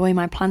going to enjoy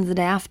my plans the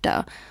day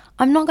after,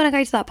 I'm not going to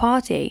go to that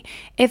party.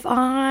 If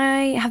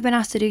I have been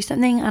asked to do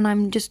something and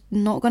I'm just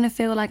not going to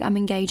feel like I'm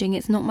engaging,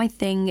 it's not my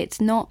thing, it's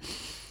not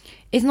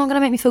going to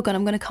make me feel good,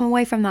 I'm going to come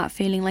away from that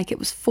feeling like it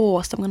was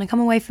forced. I'm going to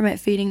come away from it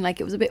feeling like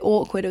it was a bit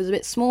awkward, it was a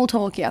bit small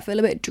talky, I feel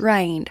a bit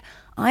drained.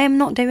 I am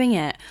not doing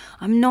it.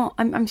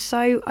 I'm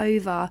so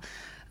over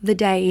the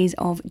days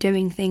of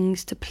doing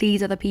things to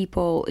please other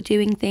people,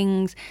 doing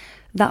things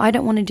that I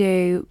don't want to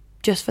do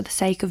just for the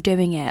sake of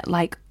doing it.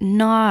 Like,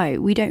 no,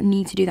 we don't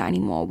need to do that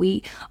anymore.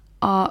 We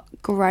are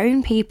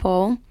grown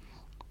people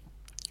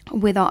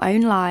with our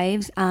own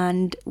lives,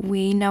 and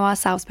we know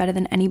ourselves better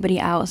than anybody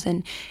else.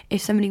 And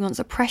if somebody wants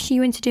to pressure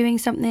you into doing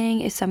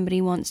something, if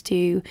somebody wants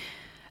to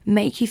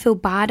make you feel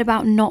bad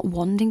about not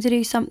wanting to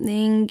do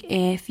something,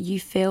 if you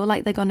feel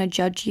like they're going to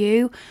judge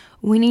you,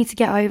 we need to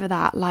get over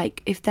that.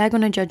 Like, if they're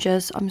going to judge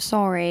us, I'm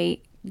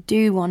sorry,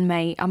 do one,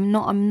 mate. I'm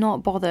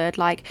not bothered.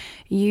 Like,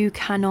 you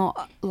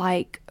cannot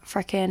like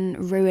freaking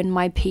ruin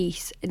my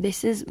peace.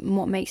 This is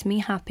what makes me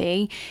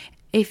happy.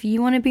 If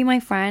you want to be my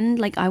friend,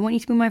 like, I want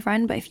you to be my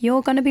friend, but if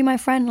you're going to be my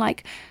friend,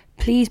 like,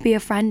 please be a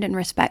friend and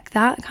respect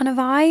that kind of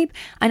vibe,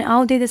 and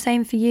I'll do the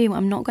same for you.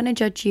 I'm not going to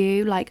judge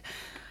you. Like,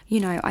 you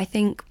know, I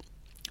think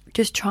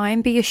just try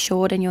and be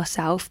assured in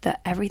yourself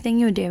that everything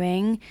you're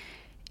doing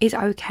is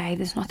okay.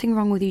 There's nothing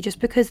wrong with you just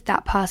because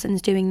that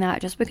person's doing that,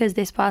 just because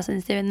this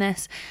person's doing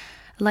this.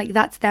 Like,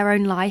 that's their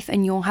own life,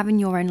 and you're having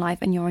your own life,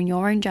 and you're on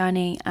your own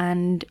journey,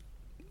 and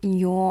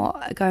you're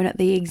going at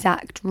the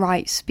exact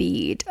right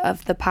speed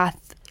of the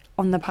path,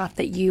 on the path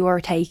that you are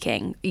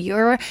taking.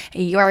 You're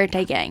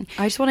taking.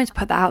 I just wanted to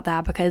put that out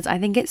there because I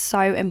think it's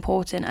so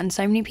important, and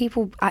so many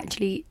people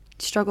actually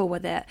struggle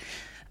with it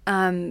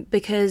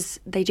because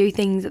they do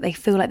things that they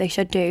feel like they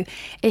should do.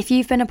 If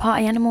you've been a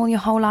party animal your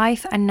whole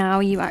life and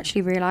now you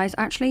actually realise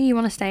you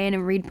want to stay in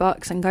and read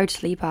books and go to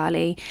sleep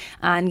early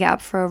and get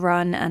up for a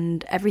run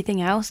and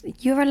everything else,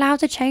 you're allowed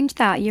to change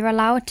that. You're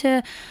allowed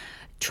to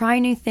try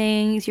new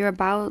things, you're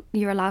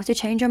allowed to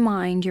change your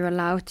mind, you're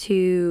allowed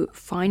to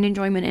find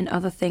enjoyment in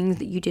other things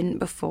that you didn't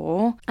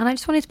before. And I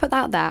just wanted to put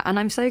that out there, and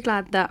I'm so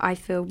glad that I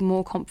feel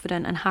more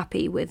confident and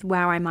happy with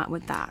where I'm at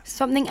with that.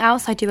 Something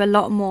else I do a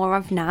lot more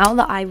of now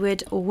that I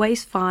would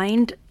always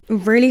find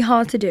really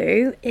hard to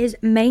do is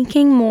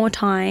making more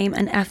time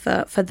and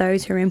effort for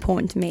those who are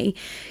important to me.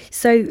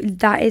 So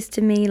that is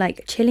to me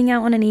like chilling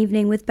out on an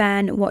evening with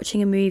Ben,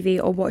 watching a movie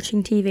or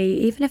watching TV,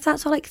 even if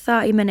that's for like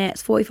 30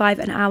 minutes, 45,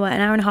 an hour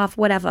and a half,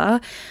 whatever.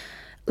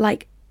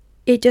 Like,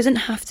 it doesn't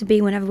have to be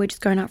whenever we're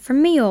just going out for a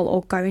meal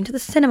or going to the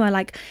cinema.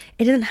 Like,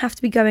 it doesn't have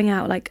to be going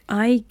out. Like,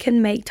 I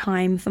can make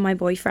time for my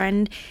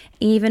boyfriend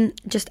even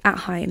just at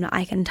home. Like,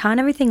 I can turn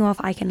everything off,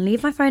 I can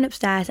leave my phone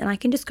upstairs, and I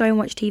can just go and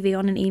watch TV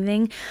on an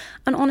evening.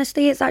 And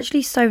honestly, it's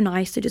actually so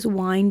nice to just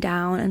wind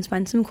down and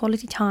spend some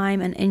quality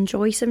time and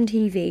enjoy some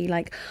TV.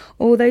 Like,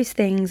 all those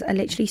things are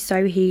literally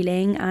so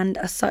healing and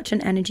are such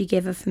an energy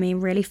giver for me,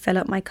 really fill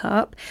up my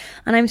cup.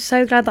 And I'm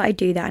so glad that I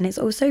do that. And it's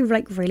also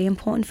like really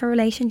important for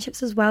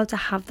relationships as well to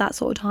have that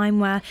sort of time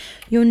where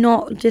you're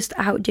not just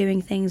out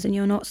doing things and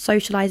you're not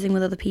socializing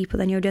with other people,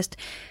 and you're just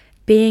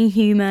being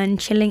human,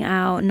 chilling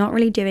out, not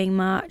really doing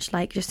much,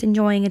 like just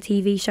enjoying a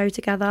TV show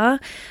together.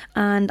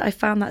 And I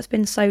found that's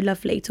been so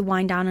lovely to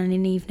wind down on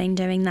an evening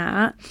doing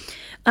that.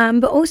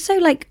 But also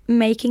like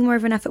making more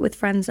of an effort with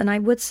friends. And I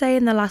would say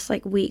in the last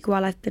like week,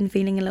 while I've been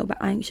feeling a little bit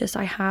anxious,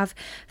 I have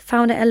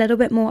found it a little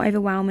bit more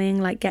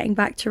overwhelming, like getting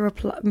back to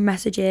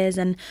messages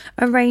and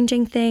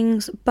arranging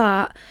things.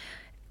 But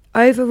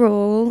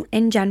overall,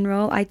 in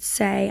general, I'd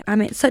say I'm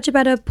at such a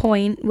better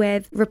point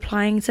with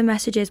replying to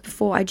messages.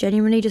 Before, I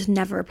genuinely just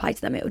never replied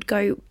to them. It would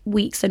go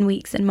weeks and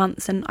weeks and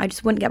months, and I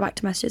just wouldn't get back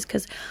to messages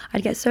because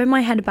I'd get so in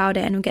my head about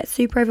it and it would get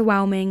super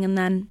overwhelming, and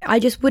then I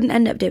just wouldn't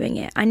end up doing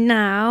it. And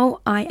now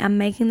I am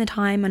making the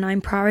time and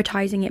I'm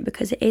prioritizing it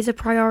because it is a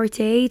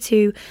priority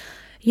to,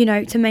 you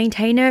know, to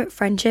maintain a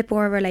friendship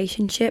or a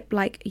relationship.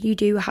 Like, you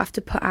do have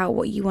to put out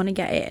what you want to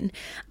get in.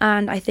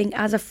 And I think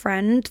as a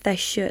friend, there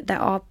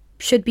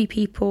should be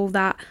people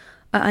that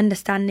are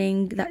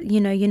understanding that, you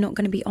know, you're not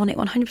going to be on it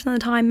 100% of the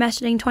time,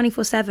 messaging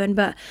 24/7.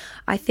 But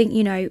I think,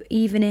 you know,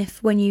 even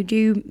if when you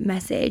do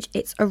message,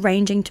 it's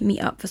arranging to meet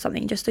up for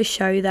something, just to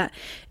show that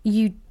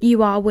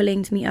you are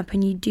willing to meet up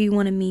and you do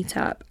want to meet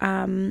up.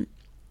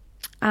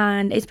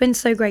 And it's been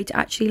so great to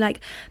actually like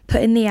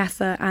put in the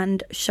effort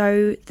and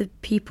show the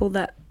people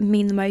that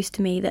mean the most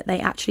to me that they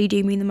actually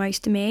do mean the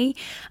most to me,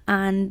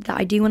 and that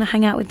I do want to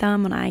hang out with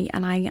them, and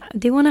I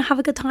do want to have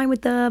a good time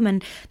with them,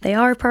 and they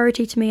are a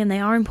priority to me and they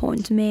are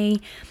important to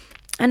me.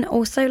 And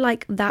also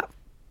like that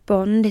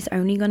bond is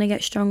only going to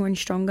get stronger and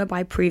stronger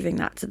by proving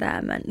that to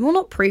them, and well,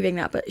 not proving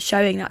that, but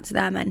showing that to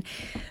them. And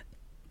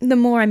the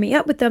more I meet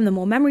up with them, the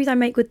more memories I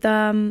make with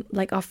them,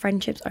 like our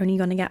friendship's only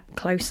going to get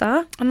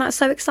closer, and that's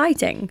so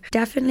exciting.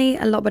 Definitely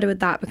a lot better with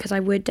that, because I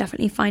would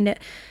definitely find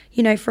it,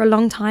 you know, for a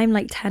long time,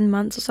 like 10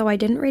 months or so, I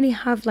didn't really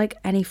have like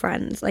any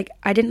friends. Like,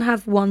 I didn't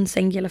have one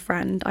singular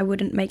friend. I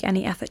wouldn't make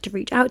any effort to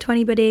reach out to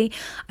anybody.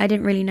 I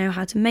didn't really know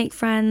how to make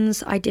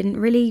friends. I didn't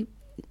really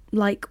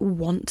like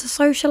want to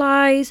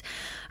socialize.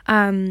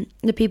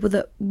 The people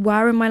that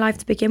were in my life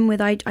to begin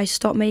with, I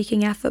stopped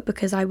making effort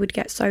because I would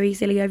get so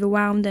easily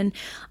overwhelmed. And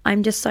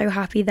I'm just so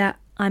happy that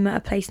I'm at a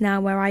place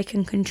now where I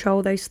can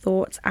control those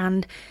thoughts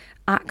and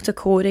act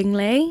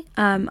accordingly.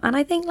 And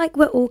I think like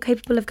we're all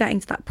capable of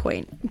getting to that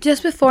point.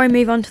 Just before I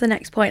move on to the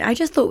next point, I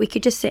just thought we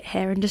could just sit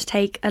here and just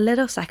take a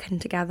little second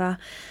together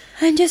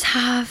and just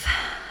have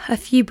a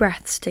few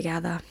breaths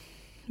together,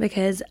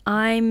 because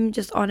I'm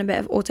just on a bit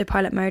of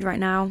autopilot mode right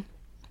now,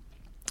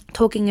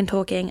 talking,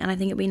 and I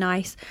think it'd be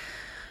nice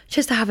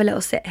just to have a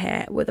little sit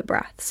here with a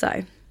breath.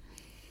 So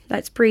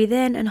let's breathe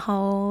in and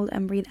hold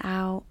and breathe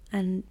out,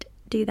 and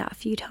do that a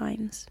few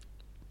times.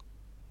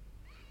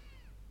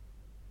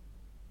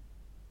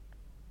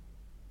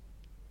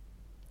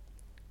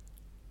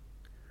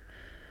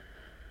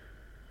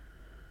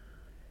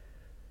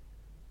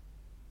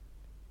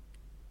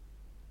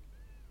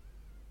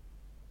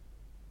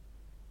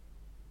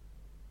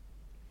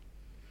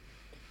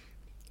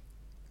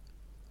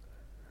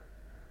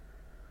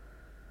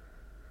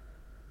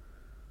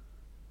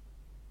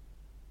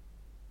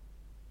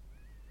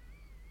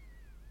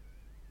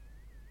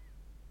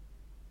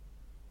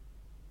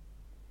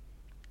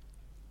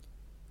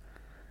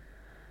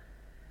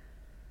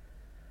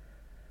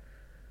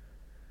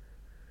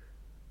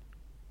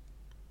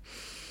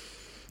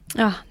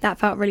 Oh, that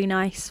felt really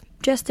nice.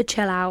 Just to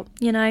chill out,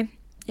 you know.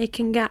 It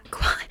can get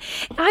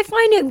I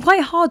find it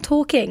quite hard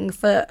talking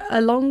for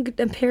a long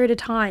period of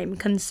time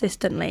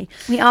consistently.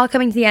 We are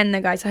coming to the end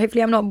though, guys, so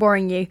hopefully I'm not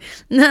boring you.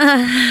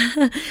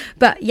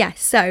 But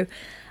yes, so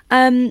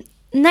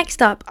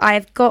next up,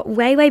 I've got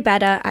way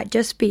better at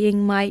just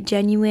being my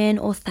genuine,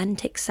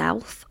 authentic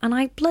self. And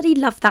I bloody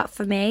love that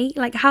for me.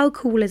 Like, how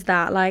cool is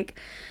that? Like,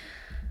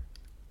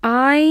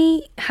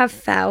 I have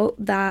felt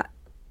that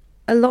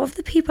a lot of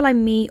the people I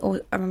meet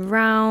or I'm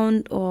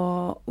around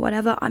or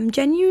whatever, I'm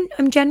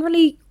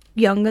generally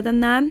younger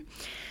than them.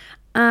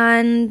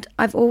 And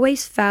I've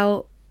always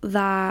felt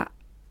that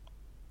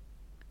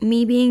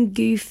me being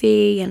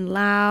goofy and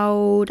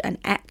loud and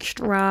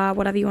extra,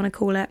 whatever you want to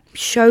call it,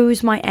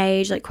 shows my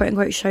age, like quote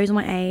unquote shows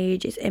my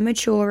age. It's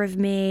immature of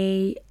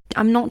me.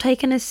 I'm not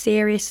taken as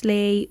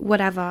seriously,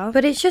 whatever.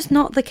 But it's just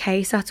not the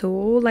case at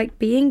all. Like,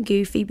 being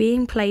goofy,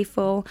 being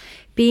playful,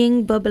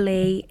 being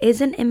bubbly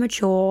isn't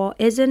immature,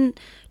 isn't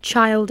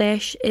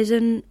childish,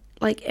 isn't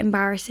like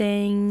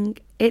embarrassing.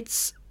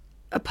 It's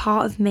a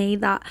part of me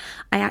that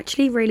I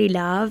actually really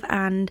love,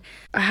 and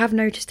I have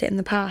noticed it in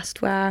the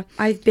past where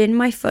I've been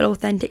my full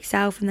authentic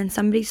self and then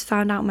somebody's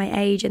found out my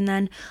age and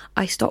then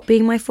I stop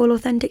being my full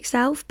authentic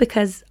self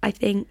because I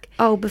think,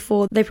 oh,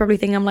 before they probably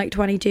think I'm like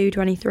 22,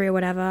 23 or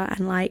whatever,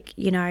 and like,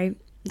 you know,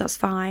 that's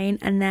fine.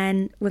 And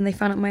then when they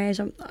found out my age,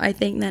 I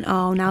think then,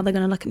 oh, now they're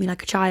going to look at me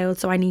like a child,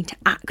 so I need to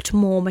act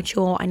more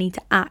mature, I need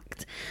to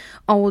act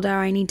older,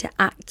 I need to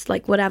act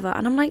like whatever.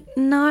 And I'm like,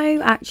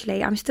 no,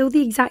 actually I'm still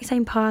the exact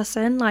same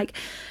person. Like,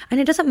 and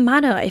it doesn't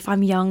matter if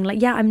I'm young,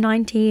 like, yeah, I'm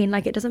 19,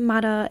 like, it doesn't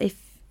matter if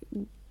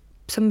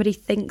somebody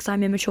thinks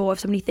I'm immature, if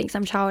somebody thinks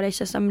I'm childish,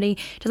 if somebody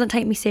doesn't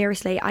take me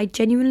seriously. I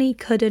genuinely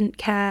couldn't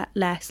care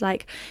less.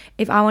 Like,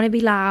 if I want to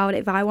be loud,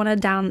 if I want to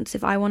dance,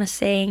 if I want to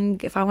sing,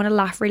 if I want to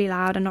laugh really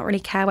loud and not really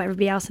care what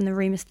everybody else in the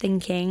room is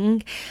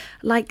thinking,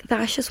 like,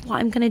 that's just what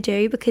I'm gonna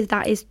do, because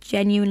that is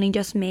genuinely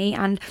just me.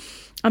 And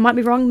I might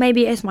be wrong,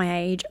 maybe it is my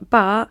age,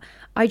 but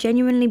I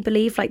genuinely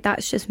believe like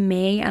that's just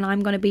me, and I'm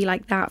going to be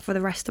like that for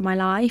the rest of my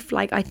life.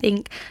 Like, I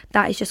think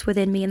that is just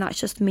within me, and that's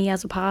just me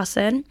as a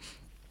person.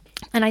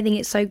 And I think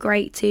it's so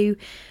great to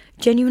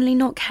genuinely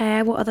not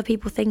care what other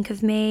people think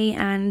of me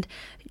and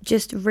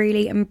just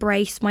really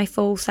embrace my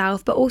full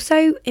self, but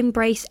also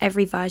embrace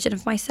every version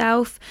of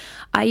myself.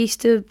 I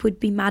would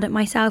be mad at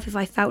myself if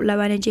I felt low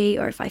energy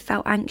or if I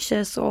felt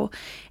anxious or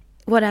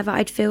whatever.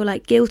 I'd feel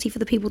like guilty for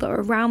the people that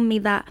are around me,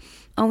 that,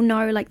 oh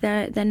no, like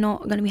they're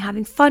not going to be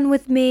having fun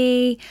with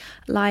me,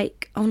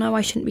 like, oh no,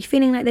 I shouldn't be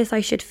feeling like this,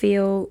 I should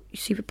feel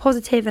super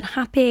positive and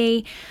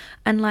happy,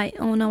 and like,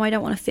 oh no, I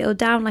don't want to feel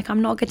down, like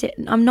I'm not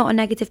a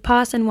negative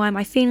person, why am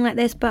I feeling like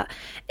this? But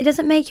it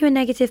doesn't make you a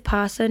negative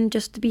person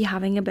just to be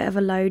having a bit of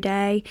a low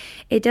day.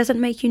 It doesn't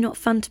make you not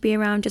fun to be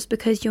around just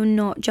because you're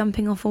not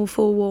jumping off all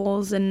four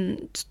walls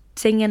and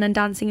singing and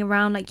dancing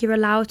around. Like, you're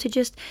allowed to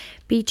just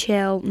be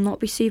chill,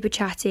 not be super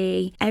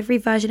chatty. Every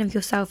version of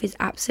yourself is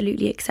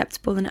absolutely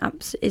acceptable and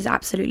is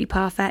absolutely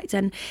perfect,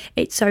 and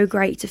it's so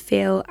great to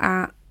feel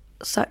at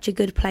such a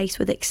good place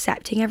with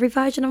accepting every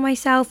version of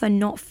myself and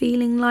not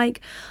feeling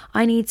like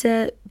I need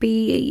to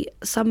be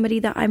somebody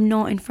that I'm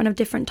not in front of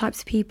different types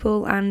of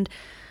people, and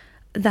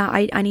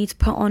that I need to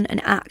put on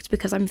an act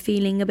because I'm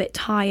feeling a bit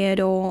tired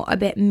or a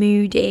bit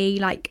moody.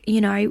 Like, you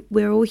know,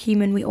 we're all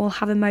human, we all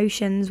have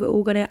emotions, we're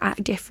all going to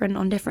act different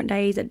on different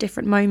days at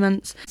different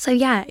moments. So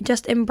yeah,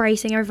 just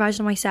embracing every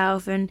version of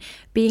myself and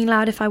being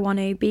loud if I want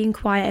to, being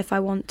quiet if I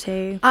want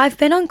to. I've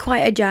been on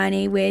quite a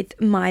journey with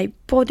my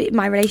body,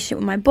 my relationship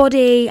with my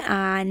body,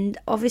 and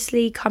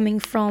obviously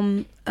coming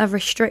from a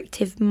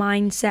restrictive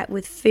mindset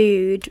with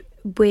food,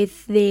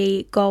 with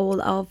the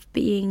goal of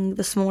being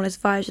the smallest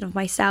version of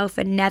myself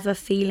and never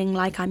feeling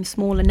like I'm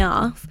small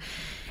enough,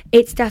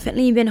 it's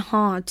definitely been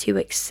hard to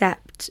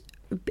accept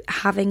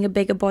having a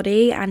bigger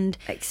body and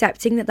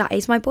accepting that that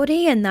is my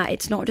body, and that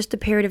it's not just a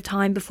period of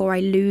time before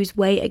I lose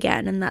weight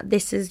again, and that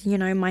this is, you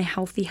know, my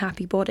healthy,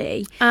 happy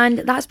body. And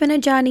that's been a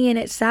journey in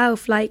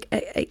itself, like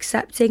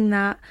accepting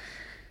that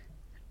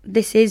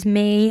this is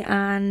me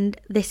and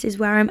this is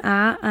where I'm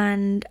at,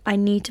 and I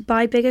need to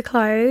buy bigger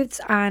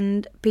clothes,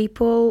 and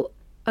people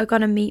are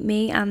gonna meet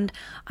me, and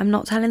I'm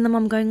not telling them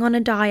I'm going on a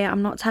diet.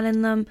 I'm not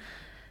telling them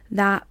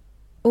that,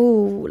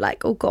 oh,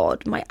 like, oh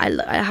god,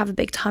 I have a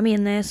big tummy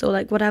in this, or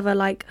like whatever.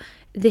 Like,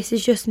 this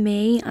is just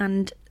me,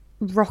 and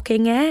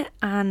rocking it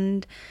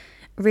and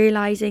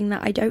realizing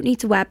that I don't need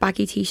to wear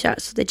baggy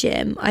t-shirts to the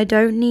gym. I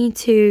don't need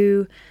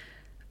to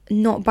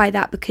not buy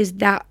that because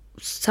that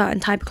certain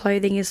type of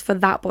clothing is for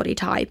that body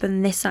type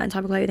and this certain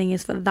type of clothing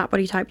is for that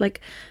body type. Like,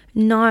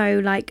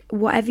 no, like,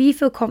 whatever you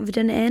feel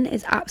confident in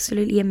is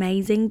absolutely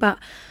amazing, but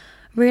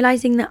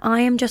realizing that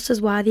I am just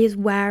as worthy as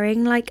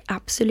wearing like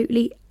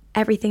absolutely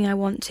everything I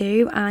want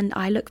to, and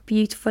I look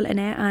beautiful in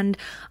it, and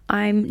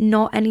I'm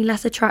not any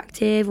less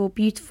attractive or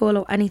beautiful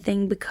or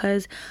anything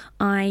because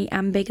I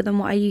am bigger than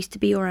what I used to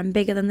be, or I'm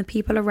bigger than the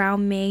people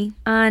around me.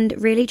 And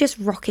really just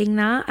rocking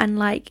that, and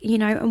like, you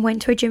know, and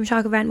went to a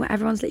Gymshark event where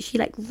everyone's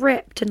literally like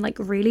ripped and like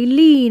really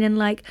lean, and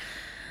like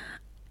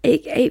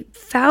it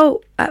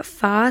felt at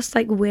first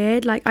like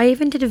weird. Like, I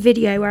even did a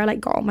video where I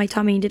like got on my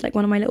tummy and did like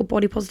one of my little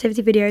body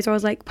positivity videos where I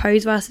was like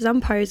pose versus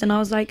unpose, and I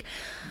was like,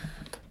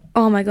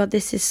 oh my god,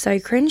 this is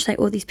so cringe. Like,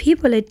 all these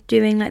people are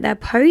doing like, they're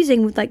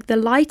posing with like the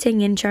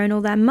lighting and showing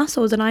all their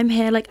muscles, and I'm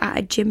here like at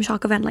a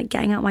Gymshark event like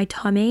getting out my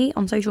tummy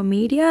on social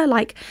media.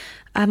 Like,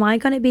 am I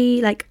gonna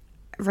be like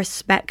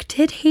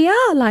respected here?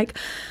 Like,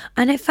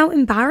 and it felt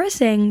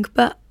embarrassing,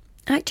 but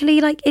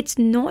actually, like, it's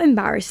not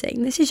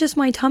embarrassing. This is just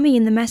my tummy,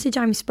 and the message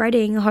I'm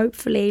spreading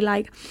hopefully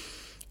like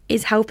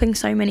is helping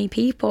so many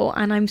people,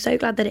 and I'm so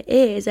glad that it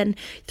is. And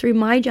through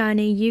my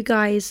journey, you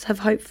guys have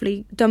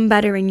hopefully done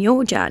better in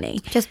your journey.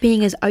 Just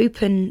being as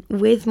open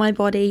with my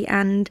body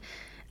and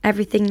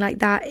everything like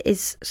that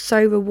is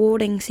so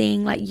rewarding,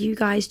 seeing like you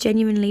guys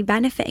genuinely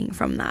benefiting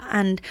from that,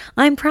 and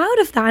I'm proud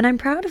of that, and I'm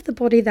proud of the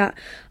body that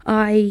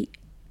I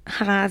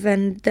have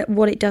and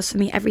what it does for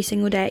me every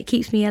single day. It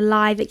keeps me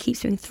alive, it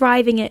keeps me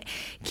thriving, it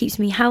keeps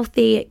me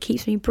healthy, it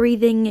keeps me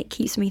breathing, it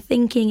keeps me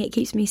thinking, it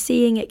keeps me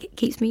seeing, it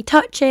keeps me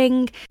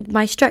touching.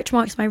 My stretch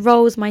marks, my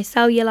rolls, my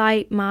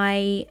cellulite,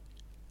 my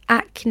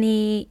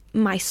acne,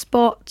 my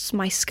spots,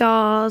 my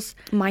scars,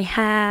 my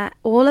hair,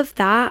 all of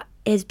that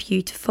is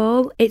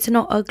beautiful. It's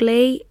not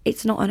ugly,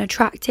 it's not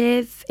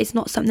unattractive, it's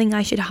not something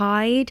I should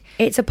hide.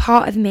 It's a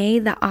part of me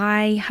that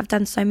I have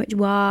done so much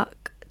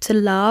work to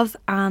love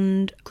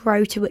and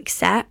grow to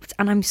accept,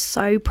 and I'm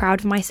so proud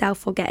of myself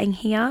for getting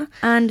here.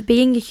 And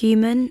being a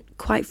human,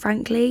 quite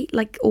frankly,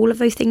 like all of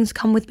those things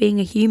come with being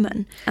a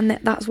human, and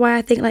that's why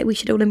I think like we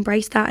should all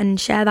embrace that and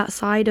share that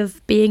side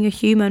of being a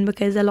human,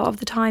 because a lot of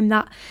the time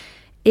that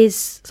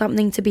is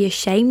something to be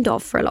ashamed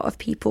of for a lot of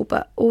people,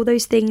 but all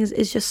those things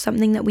is just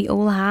something that we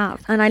all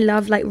have. And I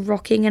love like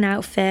rocking an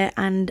outfit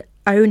and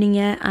owning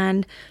it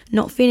and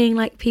not feeling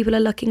like people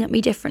are looking at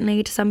me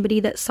differently to somebody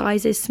that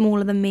size is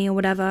smaller than me or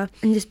whatever,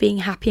 and just being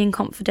happy and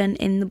confident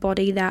in the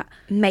body that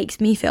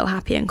makes me feel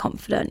happy and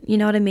confident. You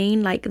know what I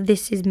mean? Like,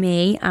 this is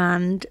me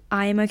and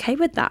I am okay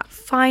with that.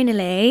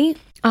 Finally,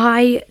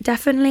 I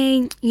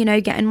definitely,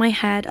 get in my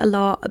head a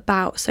lot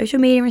about social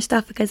media and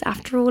stuff, because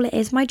after all, it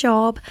is my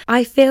job.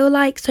 I feel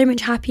like so much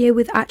happier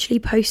with actually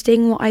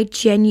posting what I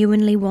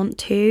genuinely want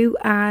to,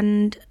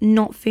 and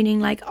not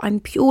feeling like I'm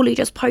purely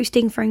just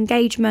posting for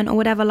engagement or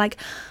whatever. Like,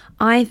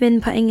 I've been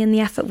putting in the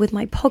effort with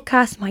my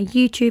podcast, my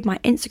YouTube, my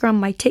Instagram,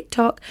 my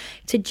TikTok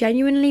to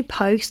genuinely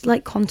post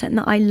like content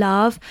that I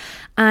love.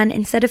 And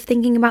instead of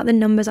thinking about the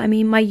numbers, I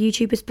mean, my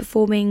YouTube is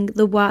performing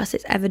the worst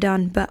it's ever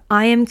done, but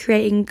I am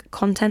creating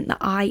content that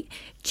I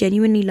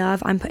genuinely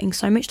love. I'm putting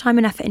so much time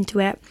and effort into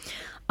it.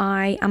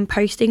 I am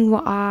posting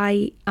what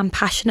I am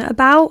passionate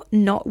about,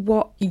 not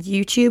what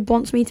YouTube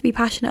wants me to be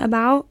passionate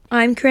about.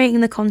 I'm creating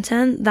the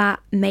content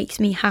that makes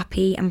me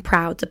happy and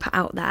proud to put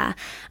out there.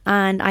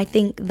 And I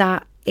think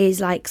that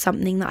is like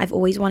something that I've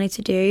always wanted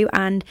to do.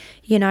 And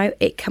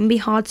it can be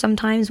hard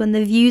sometimes when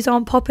the views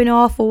aren't popping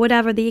off or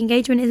whatever, the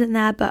engagement isn't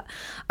there, but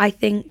I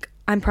think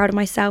I'm proud of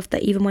myself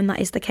that even when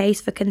that is the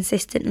case, for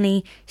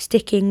consistently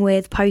sticking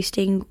with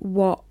posting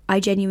what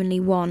I genuinely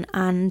want,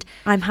 and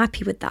I'm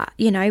happy with that.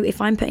 If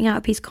I'm putting out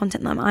a piece of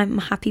content that I'm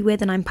happy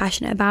with and I'm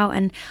passionate about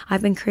and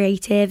I've been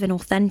creative and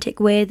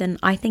authentic with, and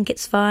I think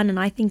it's fun and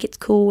I think it's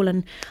cool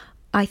and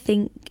I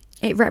think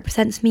it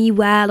represents me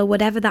well or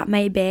whatever that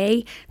may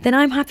be, then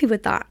I'm happy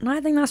with that. And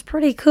I think that's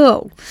pretty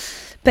cool.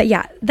 But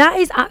yeah, that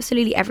is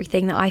absolutely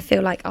everything that I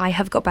feel like I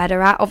have got better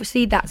at.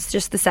 Obviously, that's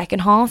just the second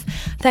half.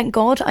 Thank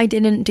God I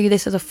didn't do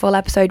this as a full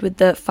episode with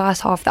the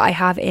first half that I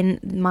have in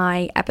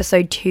my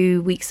episode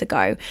 2 weeks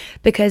ago,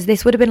 because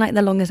this would have been like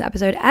the longest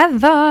episode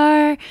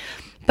ever.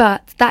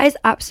 But that is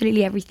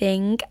absolutely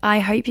everything.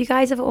 I hope you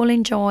guys have all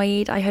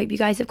enjoyed. I hope you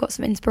guys have got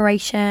some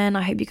inspiration.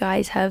 I hope you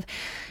guys have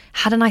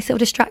had a nice little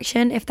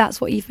distraction if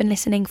that's what you've been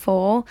listening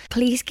for.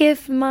 Please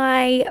give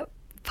my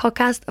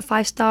podcast a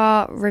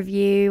 5-star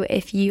review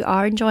if you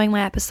are enjoying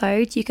my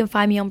episodes. You can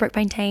find me on Brooke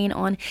Paintain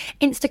on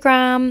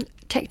Instagram,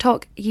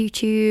 TikTok,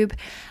 YouTube,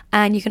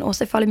 and you can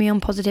also follow me on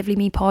Positively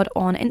Me Pod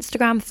on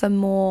Instagram for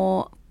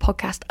more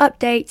podcast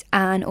updates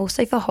and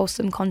also for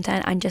wholesome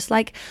content and just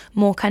like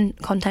more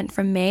content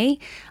from me.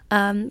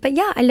 But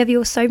yeah, I love you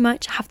all so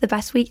much. Have the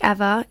best week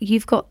ever.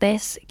 You've got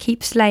this.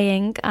 Keep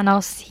slaying, and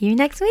I'll see you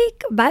next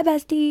week. Bye,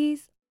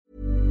 besties.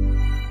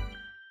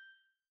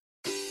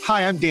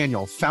 Hi, I'm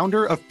Daniel,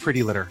 founder of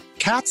Pretty Litter.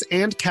 Cats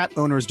and cat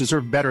owners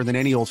deserve better than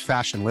any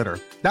old-fashioned litter.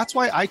 That's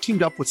why I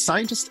teamed up with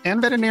scientists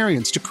and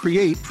veterinarians to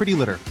create Pretty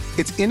Litter.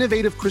 Its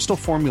innovative crystal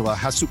formula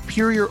has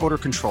superior odor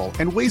control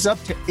and weighs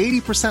up to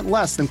 80%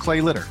 less than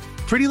clay litter.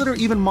 Pretty Litter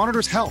even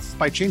monitors health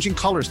by changing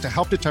colors to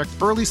help detect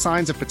early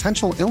signs of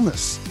potential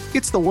illness.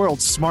 It's the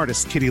world's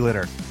smartest kitty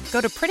litter.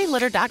 Go to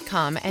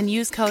prettylitter.com and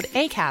use code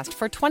ACAST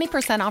for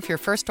 20% off your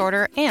first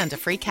order and a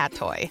free cat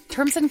toy.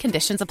 Terms and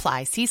conditions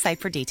apply. See site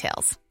for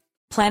details.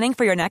 Planning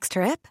for your next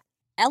trip?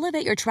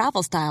 Elevate your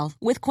travel style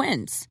with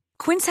Quince.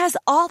 Quince has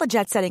all the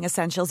jet-setting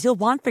essentials you'll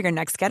want for your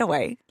next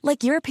getaway,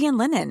 like European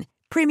linen,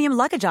 premium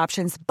luggage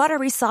options,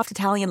 buttery soft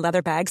Italian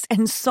leather bags,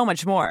 and so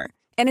much more.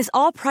 And is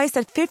all priced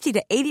at 50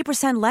 to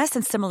 80% less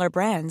than similar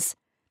brands.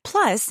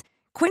 Plus,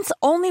 Quince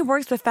only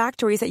works with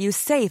factories that use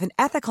safe and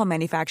ethical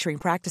manufacturing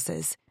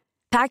practices.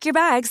 Pack your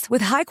bags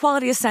with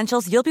high-quality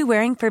essentials you'll be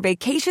wearing for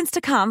vacations to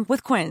come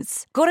with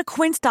Quince. Go to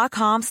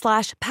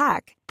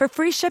quince.com/pack for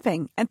free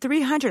shipping and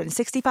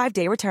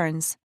 365-day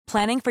returns.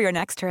 Planning for your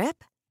next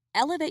trip?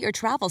 Elevate your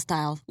travel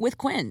style with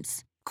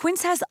Quince.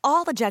 Quince has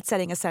all the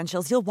jet-setting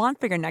essentials you'll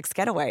want for your next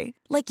getaway,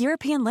 like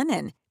European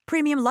linen,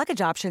 premium luggage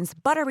options,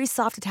 buttery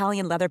soft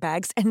Italian leather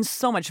bags, and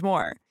so much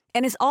more.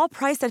 And is all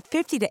priced at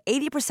 50 to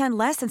 80%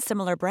 less than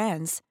similar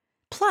brands.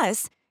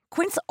 Plus,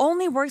 Quince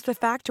only works with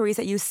factories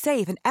that use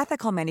safe and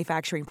ethical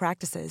manufacturing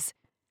practices.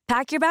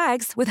 Pack your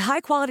bags with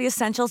high-quality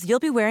essentials you'll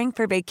be wearing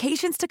for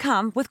vacations to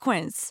come with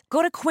Quince.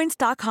 Go to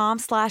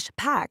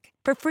quince.com/pack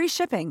for free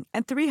shipping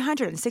and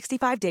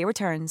 365-day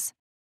returns.